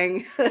you're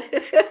saying?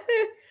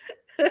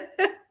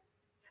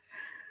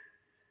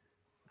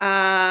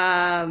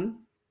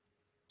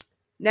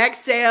 Next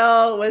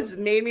sale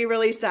made me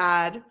really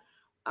sad.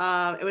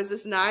 It was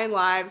this 9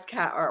 Lives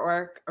cat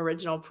artwork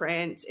original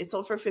print. It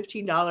sold for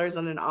 $15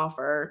 on an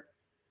offer.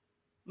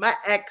 My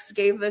ex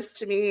gave this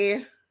to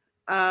me.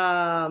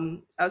 I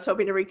was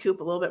hoping to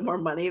recoup a little bit more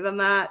money than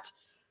that.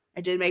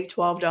 I did make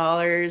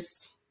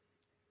 $12.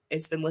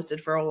 It's been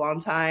listed for a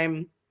long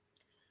time.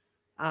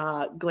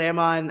 Glam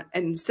On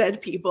and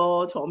said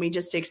people told me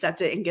just to accept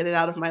it and get it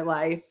out of my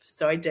life.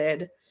 So I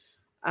did.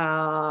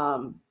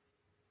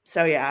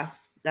 So yeah,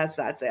 that's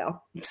that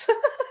sale.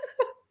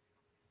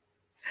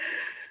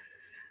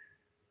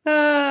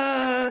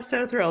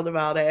 So thrilled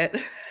about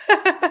it.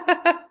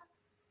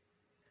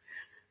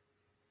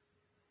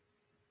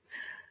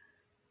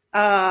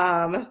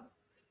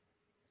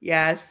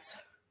 Yes.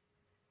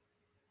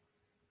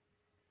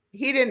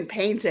 He didn't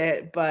paint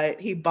it, but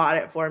he bought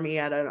it for me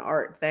at an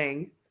art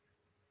thing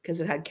because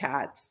it had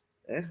cats.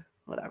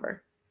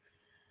 Whatever.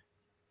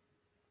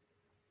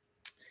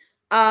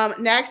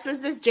 Next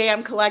was this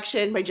Jam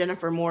collection by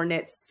Jennifer Moore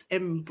knits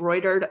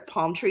embroidered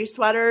palm tree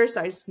sweater,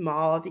 size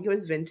small. I think it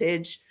was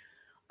vintage.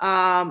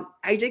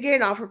 I did get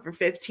an offer for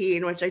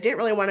 $15, which I didn't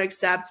really want to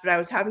accept, but I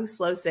was having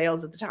slow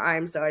sales at the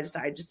time, so I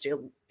decided just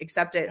to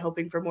accept it,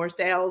 hoping for more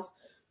sales.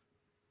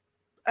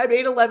 I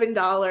made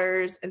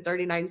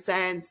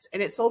 $11.39,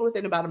 and it sold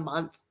within about a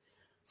month,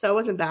 so it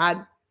wasn't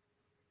bad.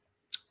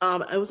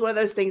 It was one of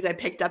those things I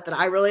picked up that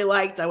I really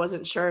liked. I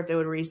wasn't sure if it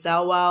would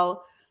resell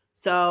well,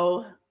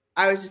 so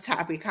I was just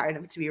happy kind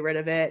of to be rid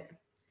of it.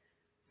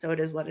 So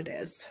it is what it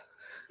is.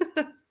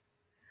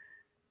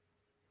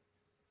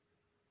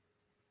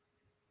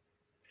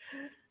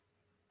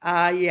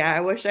 Yeah,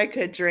 I wish I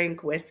could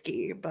drink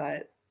whiskey,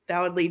 but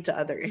that would lead to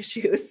other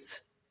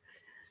issues.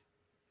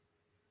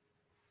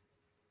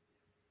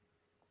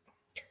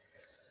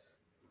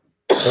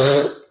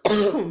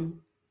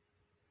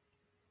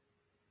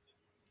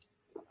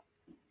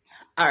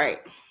 All right.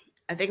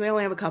 I think we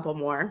only have a couple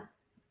more.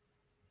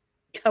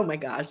 Oh my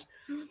gosh.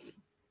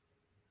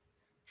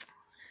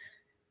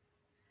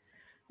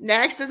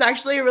 Next is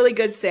actually a really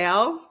good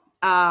sale.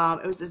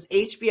 It was this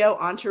HBO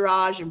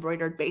Entourage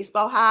embroidered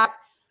baseball hat,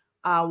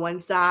 one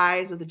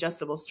size with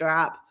adjustable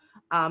strap.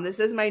 This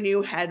is my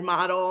new head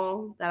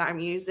model that I'm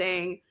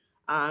using.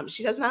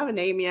 She doesn't have a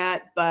name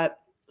yet, but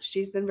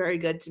she's been very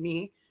good to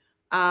me.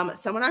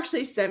 Someone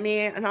actually sent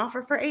me an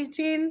offer for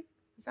 $18.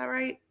 Is that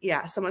right?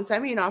 Yeah, someone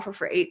sent me an offer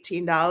for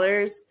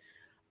 $18,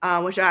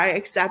 which I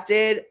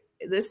accepted.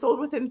 This sold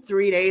within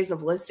 3 days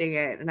of listing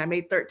it, and I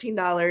made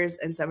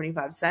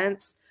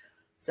 $13.75.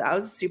 So I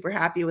was super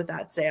happy with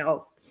that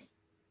sale.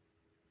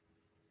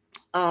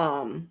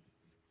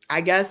 I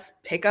guess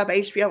pick up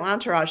HBO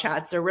Entourage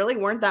hats. There really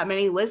weren't that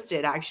many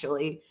listed,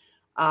 actually,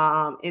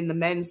 in the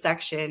men's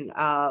section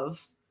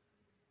of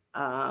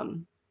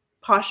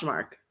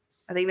Poshmark.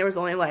 I think there was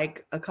only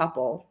like a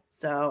couple.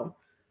 So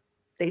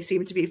they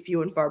seem to be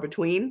few and far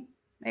between,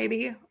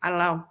 maybe. I don't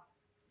know.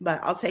 But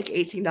I'll take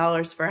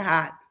 $18 for a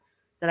hat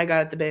that I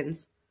got at the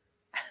bins.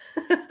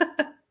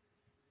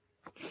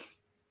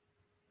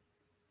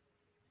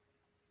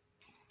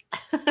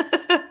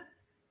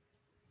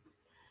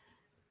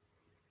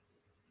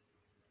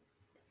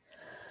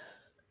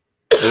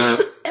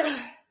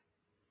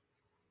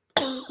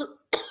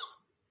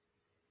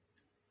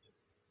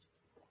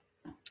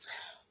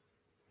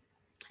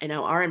 I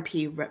know,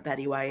 R&P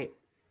Betty White.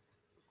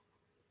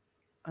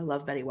 I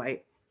love Betty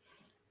White.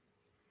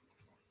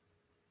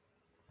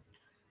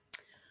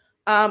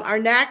 Our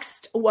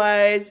next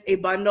was a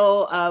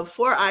bundle of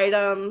 4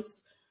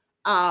 items.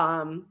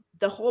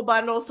 The whole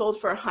bundle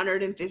sold for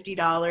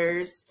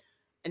 $150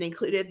 and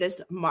included this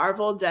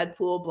Marvel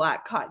Deadpool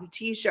black cotton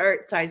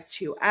t-shirt, size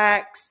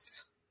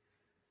 2X.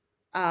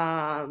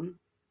 And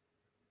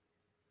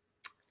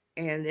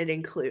it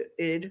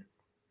included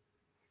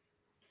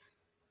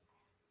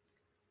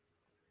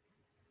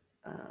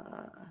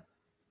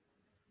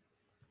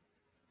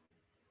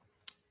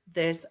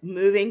this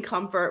Moving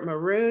Comfort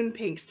maroon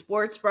pink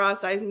sports bra,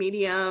 size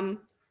medium.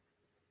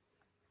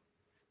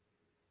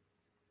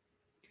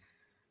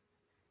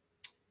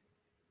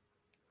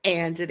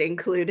 And it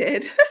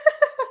included,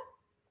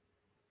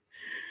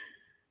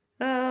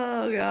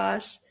 oh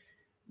gosh,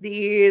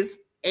 these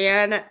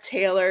Ann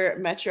Taylor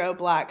Metro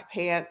black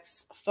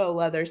pants, faux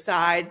leather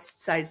sides,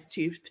 size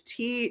 2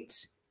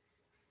 petite.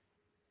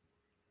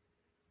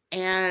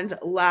 And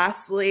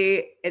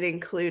lastly, it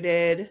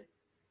included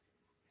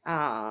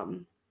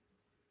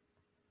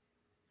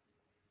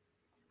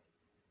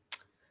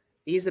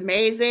these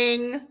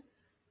amazing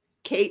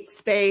Kate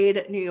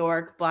Spade New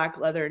York black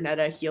leather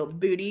Netta heeled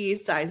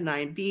booties, size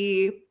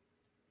 9B.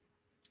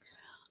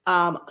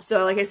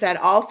 So like I said,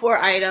 all 4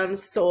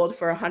 items sold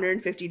for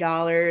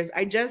 $150.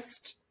 I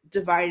just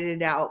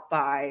divided it out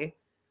by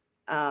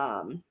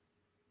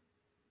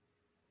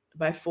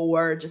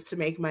 4 just to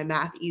make my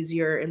math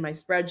easier in my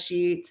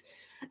spreadsheet.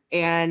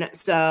 And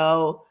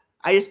so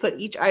I just put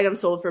each item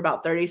sold for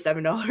about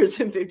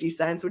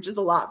 $37.50, which is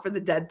a lot for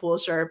the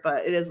Deadpool shirt,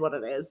 but it is what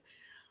it is.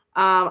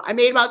 I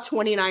made about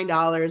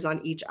 $29 on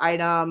each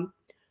item.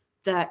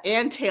 The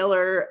Ann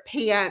Taylor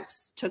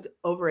pants took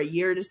over a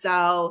year to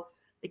sell.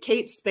 The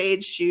Kate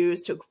Spade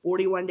shoes took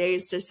 41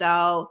 days to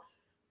sell.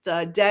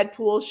 The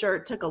Deadpool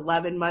shirt took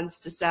 11 months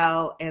to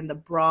sell, and the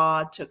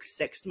bra took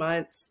 6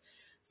 months.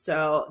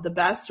 So the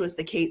best was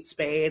the Kate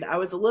Spade. I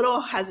was a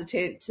little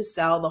hesitant to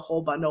sell the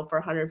whole bundle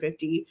for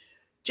 $150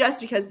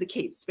 just because the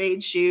Kate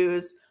Spade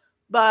shoes,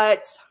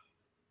 but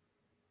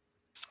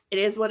it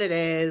is what it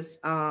is.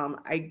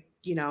 I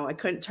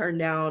couldn't turn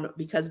down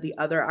because of the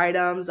other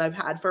items I've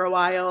had for a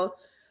while.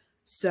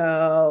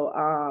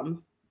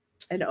 So,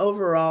 and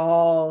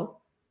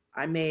overall,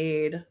 I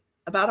made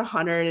about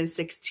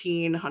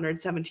 $116,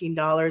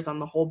 $117 on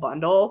the whole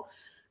bundle.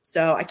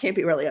 So I can't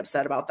be really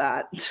upset about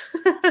that.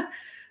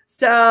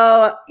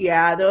 So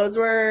yeah, those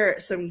were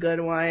some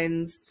good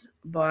ones,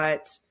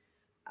 but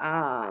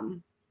I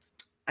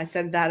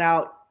sent that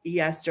out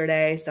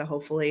yesterday. So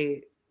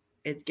hopefully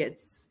it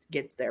gets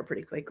there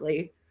pretty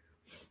quickly.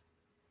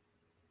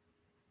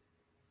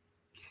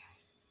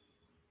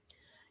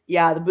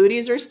 Yeah, the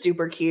booties are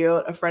super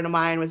cute. A friend of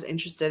mine was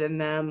interested in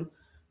them,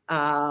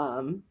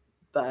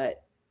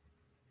 but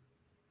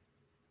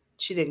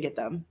she didn't get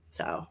them,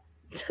 so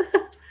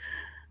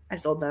I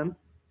sold them.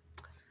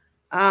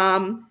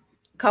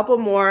 Couple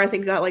more. I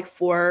think I got like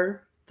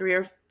 4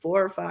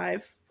 or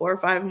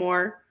 5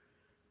 more.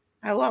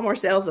 I have a lot more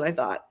sales than I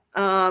thought.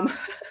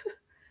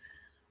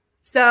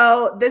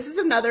 So this is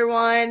another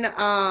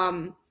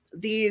one.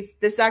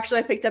 This actually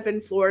I picked up in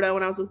Florida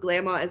when I was with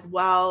Glamour as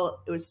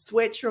well. It was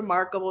Switch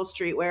Remarkable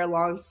Streetwear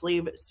long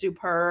sleeve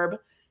superb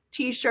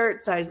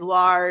t-shirt, size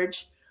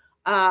large.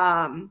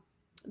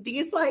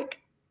 These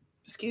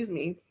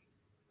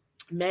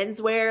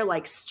menswear,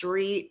 like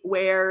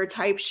streetwear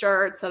type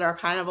shirts that are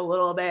kind of a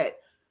little bit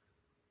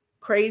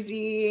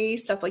crazy,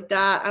 stuff like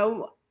that.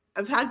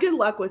 I've had good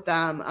luck with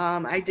them.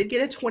 I did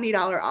get a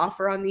 $20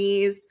 offer on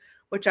these,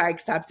 which I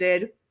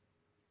accepted.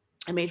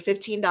 I made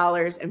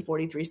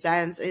 $15.43,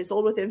 and it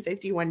sold within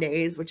 51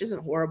 days, which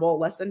isn't horrible,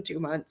 less than 2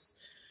 months.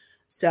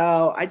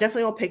 So I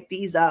definitely will pick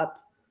these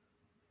up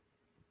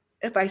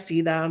if I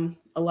see them.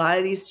 A lot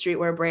of these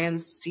streetwear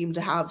brands seem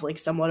to have like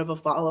somewhat of a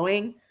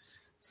following,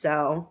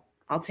 so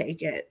I'll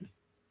take it.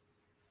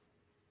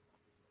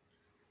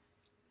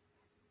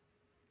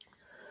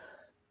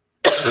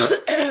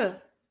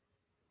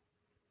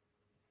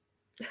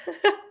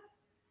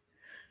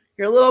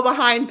 You're a little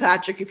behind,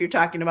 Patrick, if you're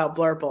talking about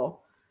Blurple.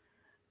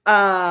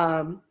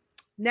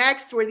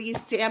 Next were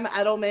these Sam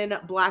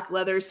Edelman black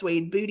leather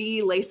suede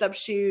booty lace-up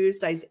shoes,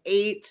 size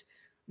 8,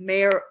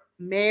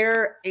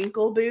 mare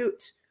ankle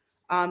boot.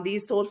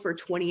 These sold for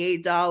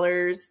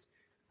 $28.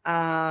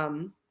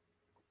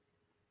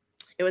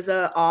 It was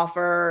an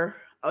offer.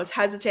 I was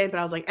hesitant, but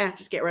I was like,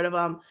 just get rid of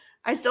them.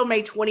 I still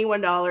made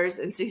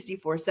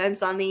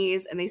 $21.64 on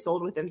these, and they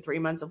sold within 3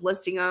 months of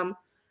listing them.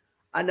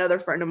 Another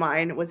friend of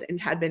mine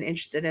had been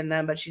interested in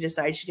them, but she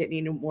decided she didn't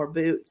need more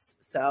boots,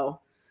 so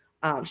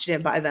she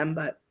didn't buy them.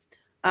 But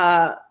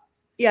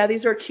yeah,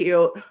 these were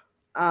cute.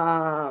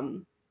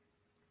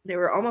 They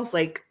were almost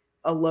like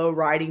a low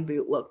riding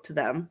boot look to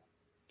them,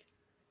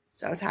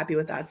 so I was happy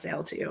with that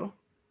sale too.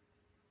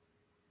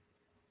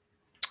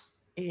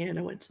 And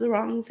I went to the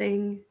wrong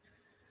thing.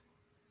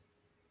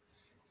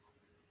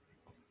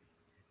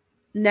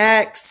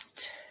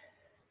 Next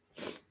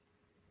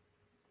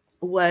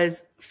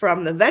was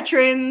from the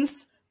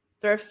Veterans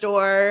thrift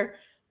store,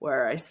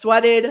 where I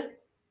sweated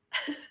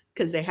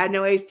because they had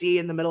no AC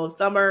in the middle of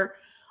summer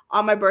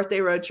on my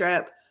birthday road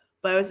trip.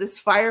 But it was this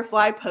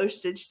Firefly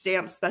postage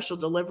stamp special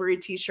delivery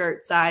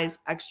t-shirt, size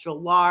extra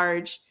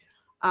large.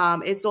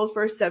 It sold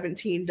for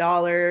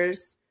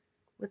 $17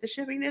 with the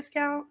shipping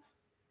discount.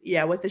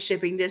 Yeah, with the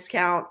shipping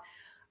discount.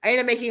 I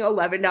ended up making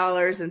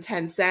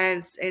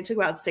 $11.10, and it took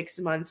about 6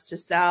 months to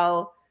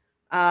sell.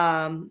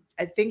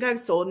 I think I've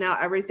sold now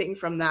everything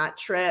from that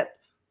trip,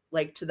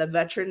 like to the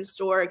veteran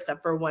store,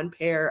 except for one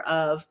pair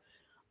of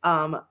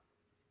men's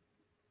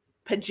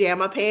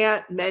pajama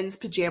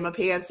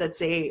pants that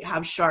say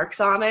have sharks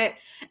on it,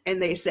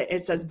 and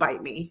it says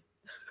 "bite me."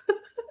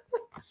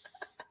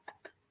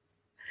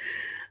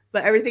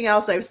 But everything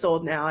else I've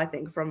sold now, I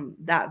think, from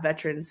that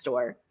veteran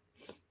store.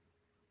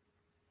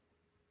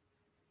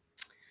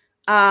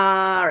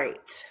 All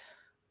right.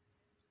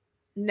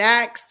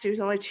 Next, there's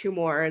only 2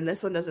 more, and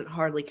this one doesn't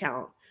hardly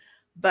count.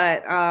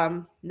 But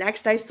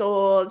next I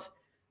sold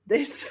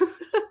this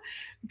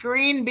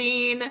green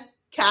bean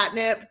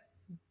catnip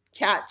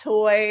cat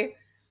toy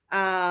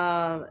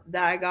that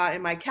I got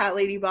in my cat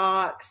lady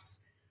box.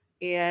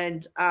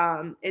 And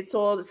it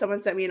sold,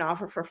 someone sent me an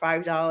offer for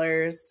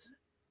 $5.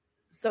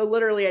 So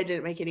literally I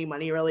didn't make any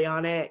money really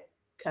on it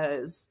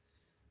because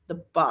the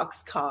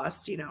box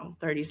cost,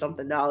 $30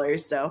 something.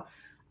 So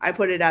I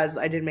put it as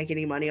I didn't make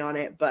any money on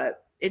it,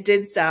 but it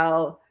did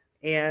sell,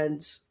 and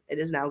it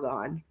is now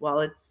gone. Well,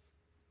 it's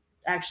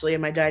actually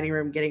in my dining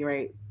room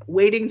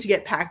waiting to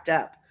get packed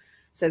up,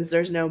 since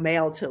there's no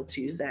mail till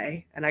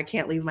Tuesday, and I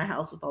can't leave my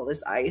house with all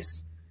this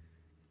ice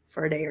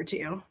for a day or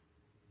two.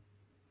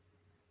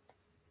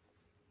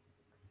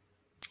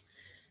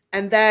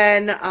 And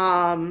then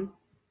I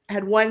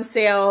had one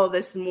sale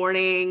this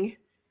morning.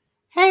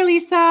 Hey,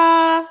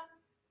 Lisa.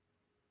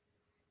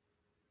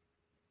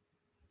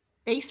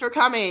 Thanks for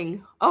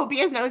coming. Oh,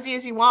 be as nosy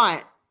as you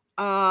want.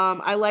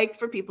 I like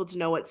for people to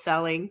know what's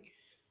selling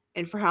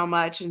and for how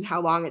much and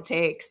how long it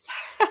takes.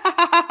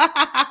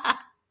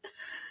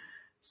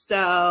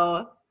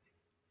 So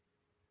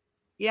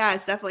yeah,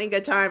 it's definitely a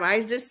good time.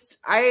 I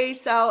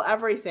sell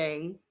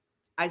everything.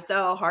 I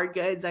sell hard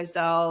goods. I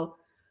sell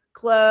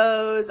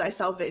clothes. I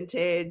sell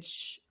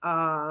vintage.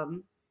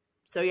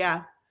 So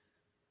yeah,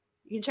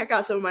 you can check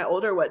out some of my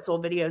older what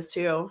sold videos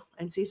too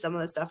and see some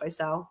of the stuff I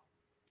sell.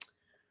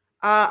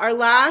 Our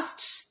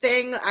last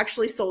thing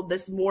actually sold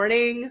this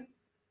morning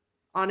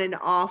on an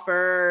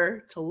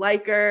offer to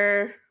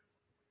Liker,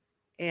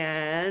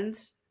 and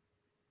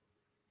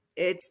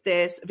it's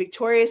this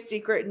Victoria's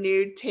Secret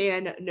nude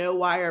tan no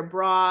wire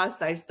bra,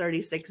 size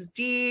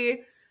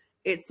 36D.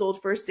 It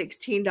sold for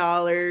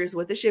 $16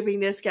 with a shipping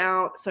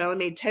discount, so I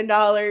only made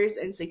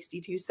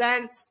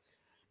 $10.62,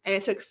 and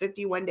it took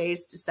 51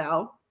 days to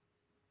sell.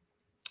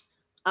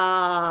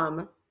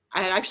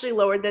 I had actually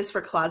lowered this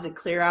for closet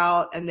clear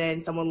out, and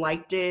then someone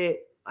liked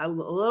it. I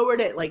lowered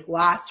it like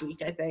last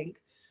week, I think.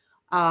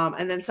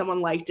 And then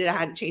someone liked it. I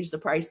hadn't changed the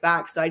price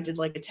back, so I did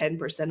like a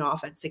 10%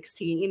 off at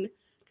 16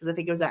 because I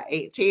think it was at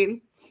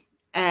 18,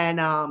 and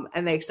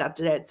they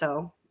accepted it.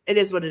 So it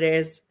is what it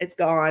is. It's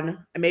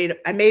gone. I made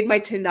my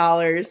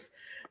 $10.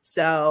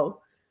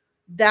 So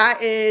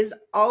that is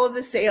all of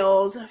the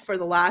sales for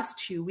the last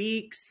 2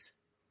 weeks.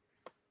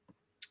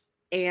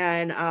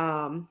 And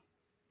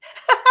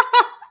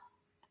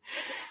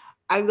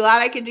I'm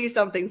glad I could do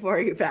something for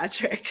you,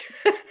 Patrick.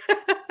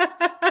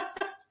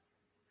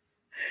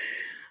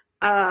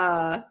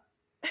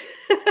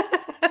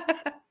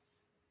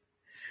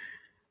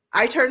 I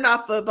I turned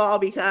off football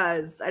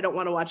because I don't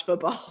want to watch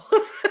football.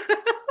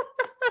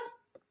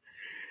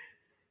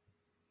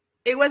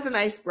 It was a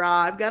nice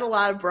bra. I've got a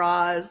lot of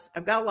bras.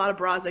 I've got a lot of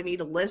bras I need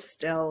to list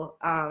still.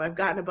 I've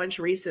gotten a bunch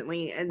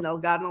recently, and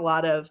I've gotten a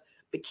lot of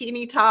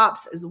bikini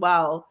tops as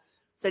well.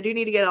 So I do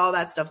need to get all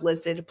that stuff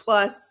listed,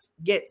 plus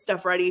get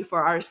stuff ready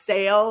for our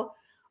sale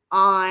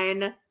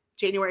on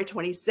January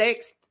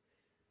 26th.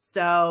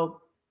 So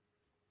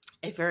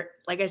if you're,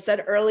 like I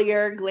said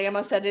earlier,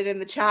 Glamma said it in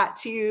the chat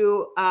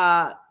too,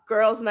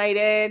 girls' night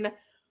in,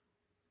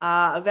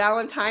 a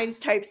Valentine's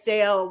type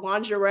sale,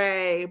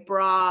 lingerie,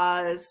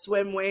 bras,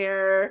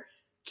 swimwear,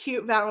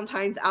 cute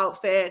Valentine's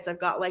outfits.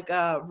 I've got like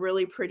a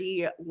really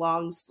pretty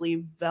long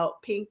sleeve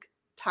pink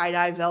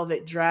tie-dye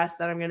velvet dress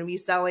that I'm going to be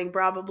selling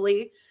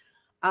probably.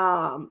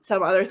 Some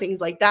other things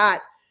like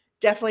that.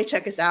 Definitely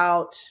check us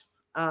out.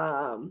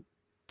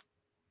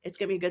 It's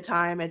going to be a good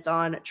time. It's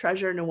on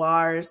Treasure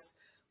Noir's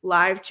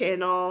live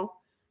channel.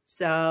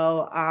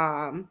 So,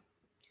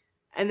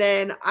 and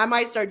then I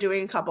might start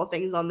doing a couple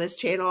things on this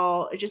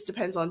channel. It just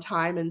depends on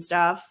time and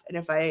stuff. And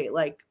if I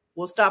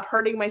will stop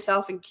hurting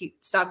myself and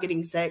stop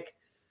getting sick.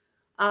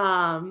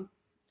 I'm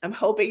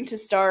hoping to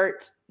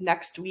start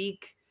next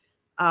week,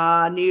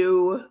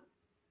 the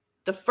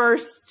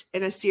first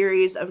in a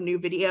series of new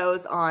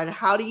videos on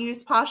how to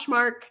use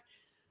Poshmark.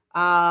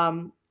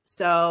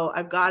 So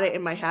I've got it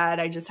in my head.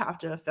 I just have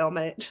to film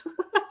it.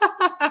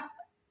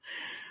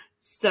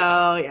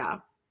 So yeah.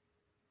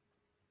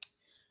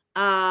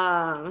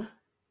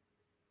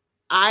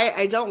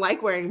 I don't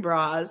like wearing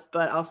bras,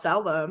 but I'll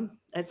sell them.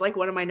 It's like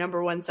one of my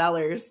 #1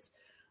 sellers.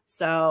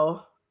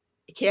 So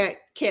I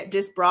can't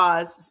diss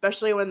bras,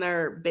 especially when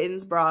they're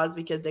bins bras,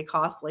 because they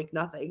cost like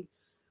nothing,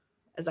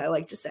 as I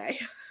like to say.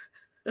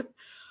 Do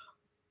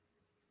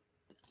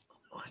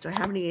I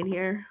have any in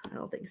here? I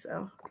don't think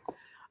so.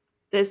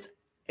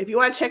 If you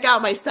want to check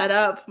out my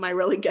setup, my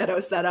really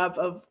ghetto setup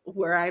of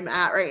where I'm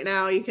at right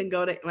now, you can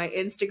go to my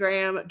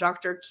Instagram,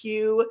 Dr.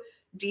 Q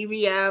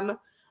DVM.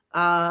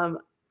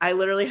 I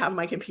literally have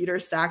my computer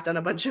stacked on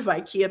a bunch of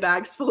IKEA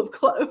bags full of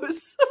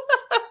clothes.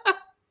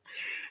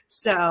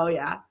 So,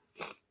 yeah.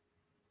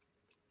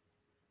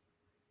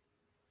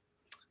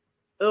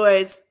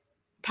 Anyways,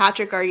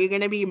 Patrick, are you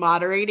going to be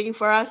moderating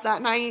for us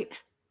that night?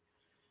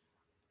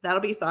 That'll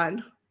be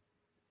fun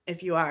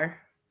if you are.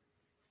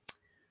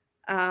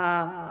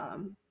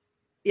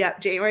 Yeah,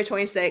 January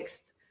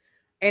 26th.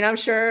 And I'm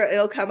sure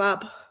it'll come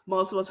up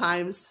multiple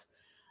times.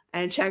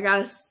 And check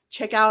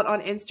out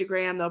on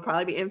Instagram. There'll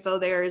probably be info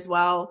there as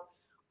well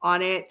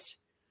on it.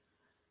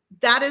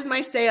 That is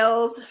my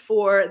sales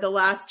for the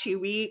last 2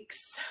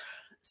 weeks.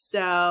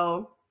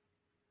 So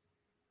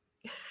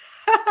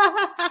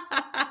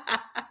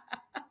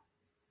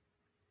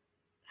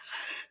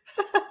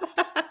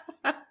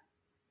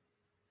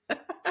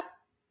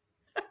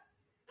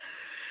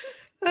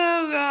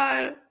oh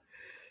God.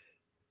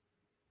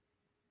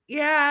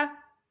 Yeah,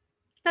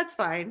 that's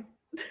fine.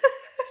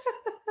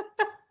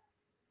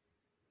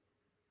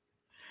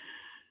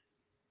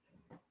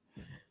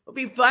 It'll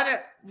be fun,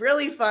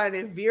 really fun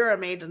if Vera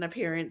made an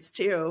appearance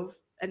too,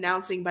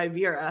 announcing by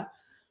Vera.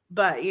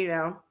 But, you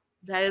know,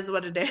 that is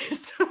what it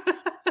is.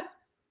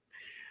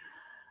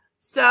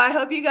 So I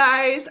hope you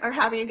guys are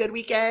having a good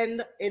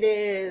weekend. It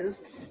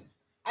is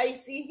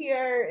icy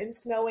here and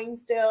snowing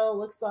still,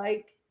 looks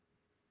like.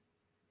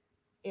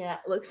 Yeah,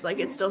 it looks like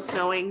it's still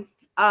snowing.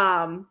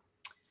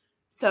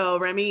 So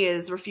Remy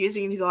is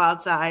refusing to go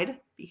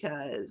outside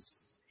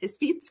because his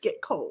feet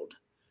get cold.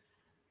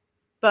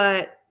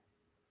 But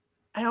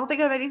I don't think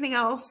I have anything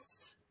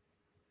else.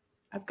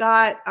 I've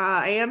got,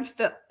 I am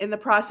in the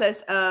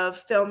process of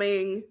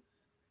filming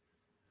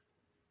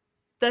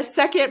the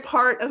second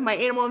part of my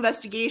animal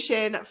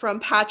investigation from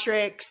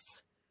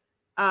Patrick's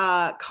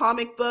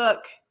comic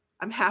book.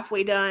 I'm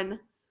halfway done.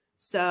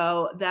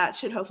 So that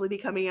should hopefully be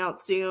coming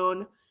out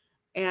soon.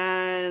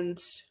 And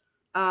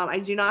I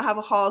do not have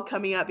a haul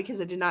coming up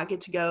because I did not get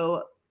to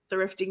go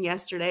thrifting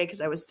yesterday because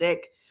I was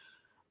sick.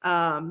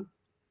 But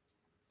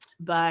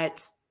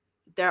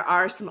there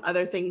are some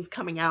other things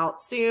coming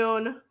out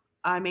soon.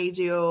 I may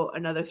do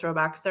another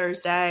Throwback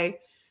Thursday.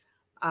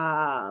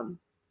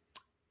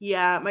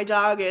 Yeah, my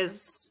dog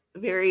is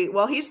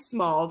he's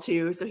small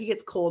too, so he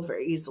gets cold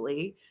very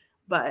easily.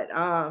 But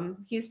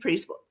he's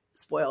pretty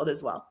spoiled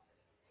as well.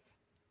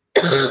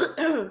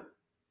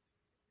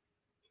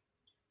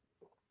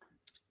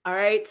 All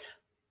right.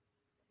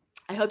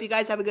 I hope you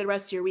guys have a good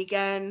rest of your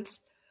weekend.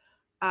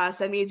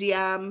 Send me a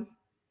DM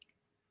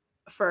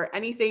for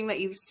anything that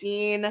you've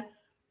seen,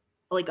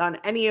 like on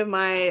any of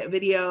my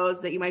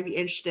videos that you might be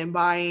interested in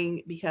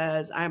buying,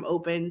 because I'm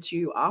open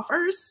to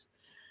offers.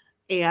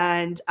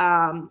 And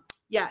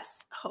yes,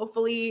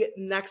 hopefully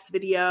next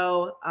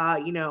video,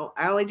 you know,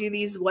 I only do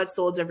these what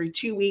solds every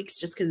 2 weeks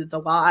just because it's a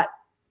lot.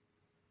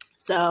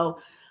 So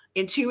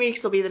in 2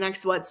 weeks will be the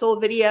next what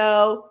sold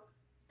video,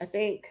 I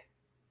think.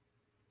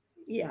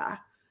 Yeah,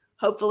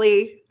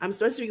 hopefully. I'm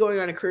supposed to be going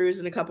on a cruise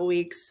in a couple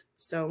weeks,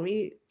 so let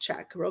me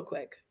check real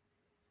quick.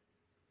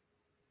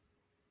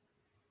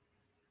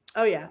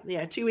 Oh yeah,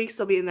 2 weeks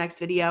will be the next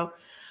video.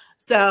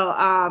 So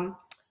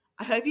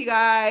I hope you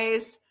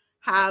guys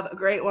have a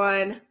great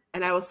one,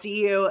 and I will see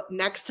you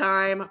next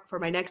time for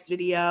my next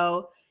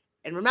video.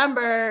 And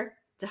remember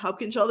to help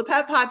control the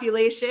pet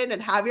population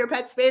and have your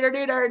pet spayed or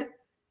neutered.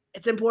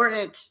 It's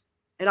important.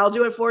 And I'll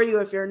do it for you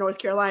if you're in North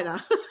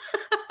Carolina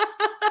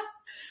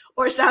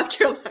or South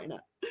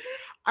Carolina.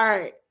 All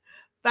right.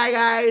 Bye,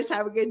 guys.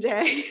 Have a good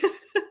day.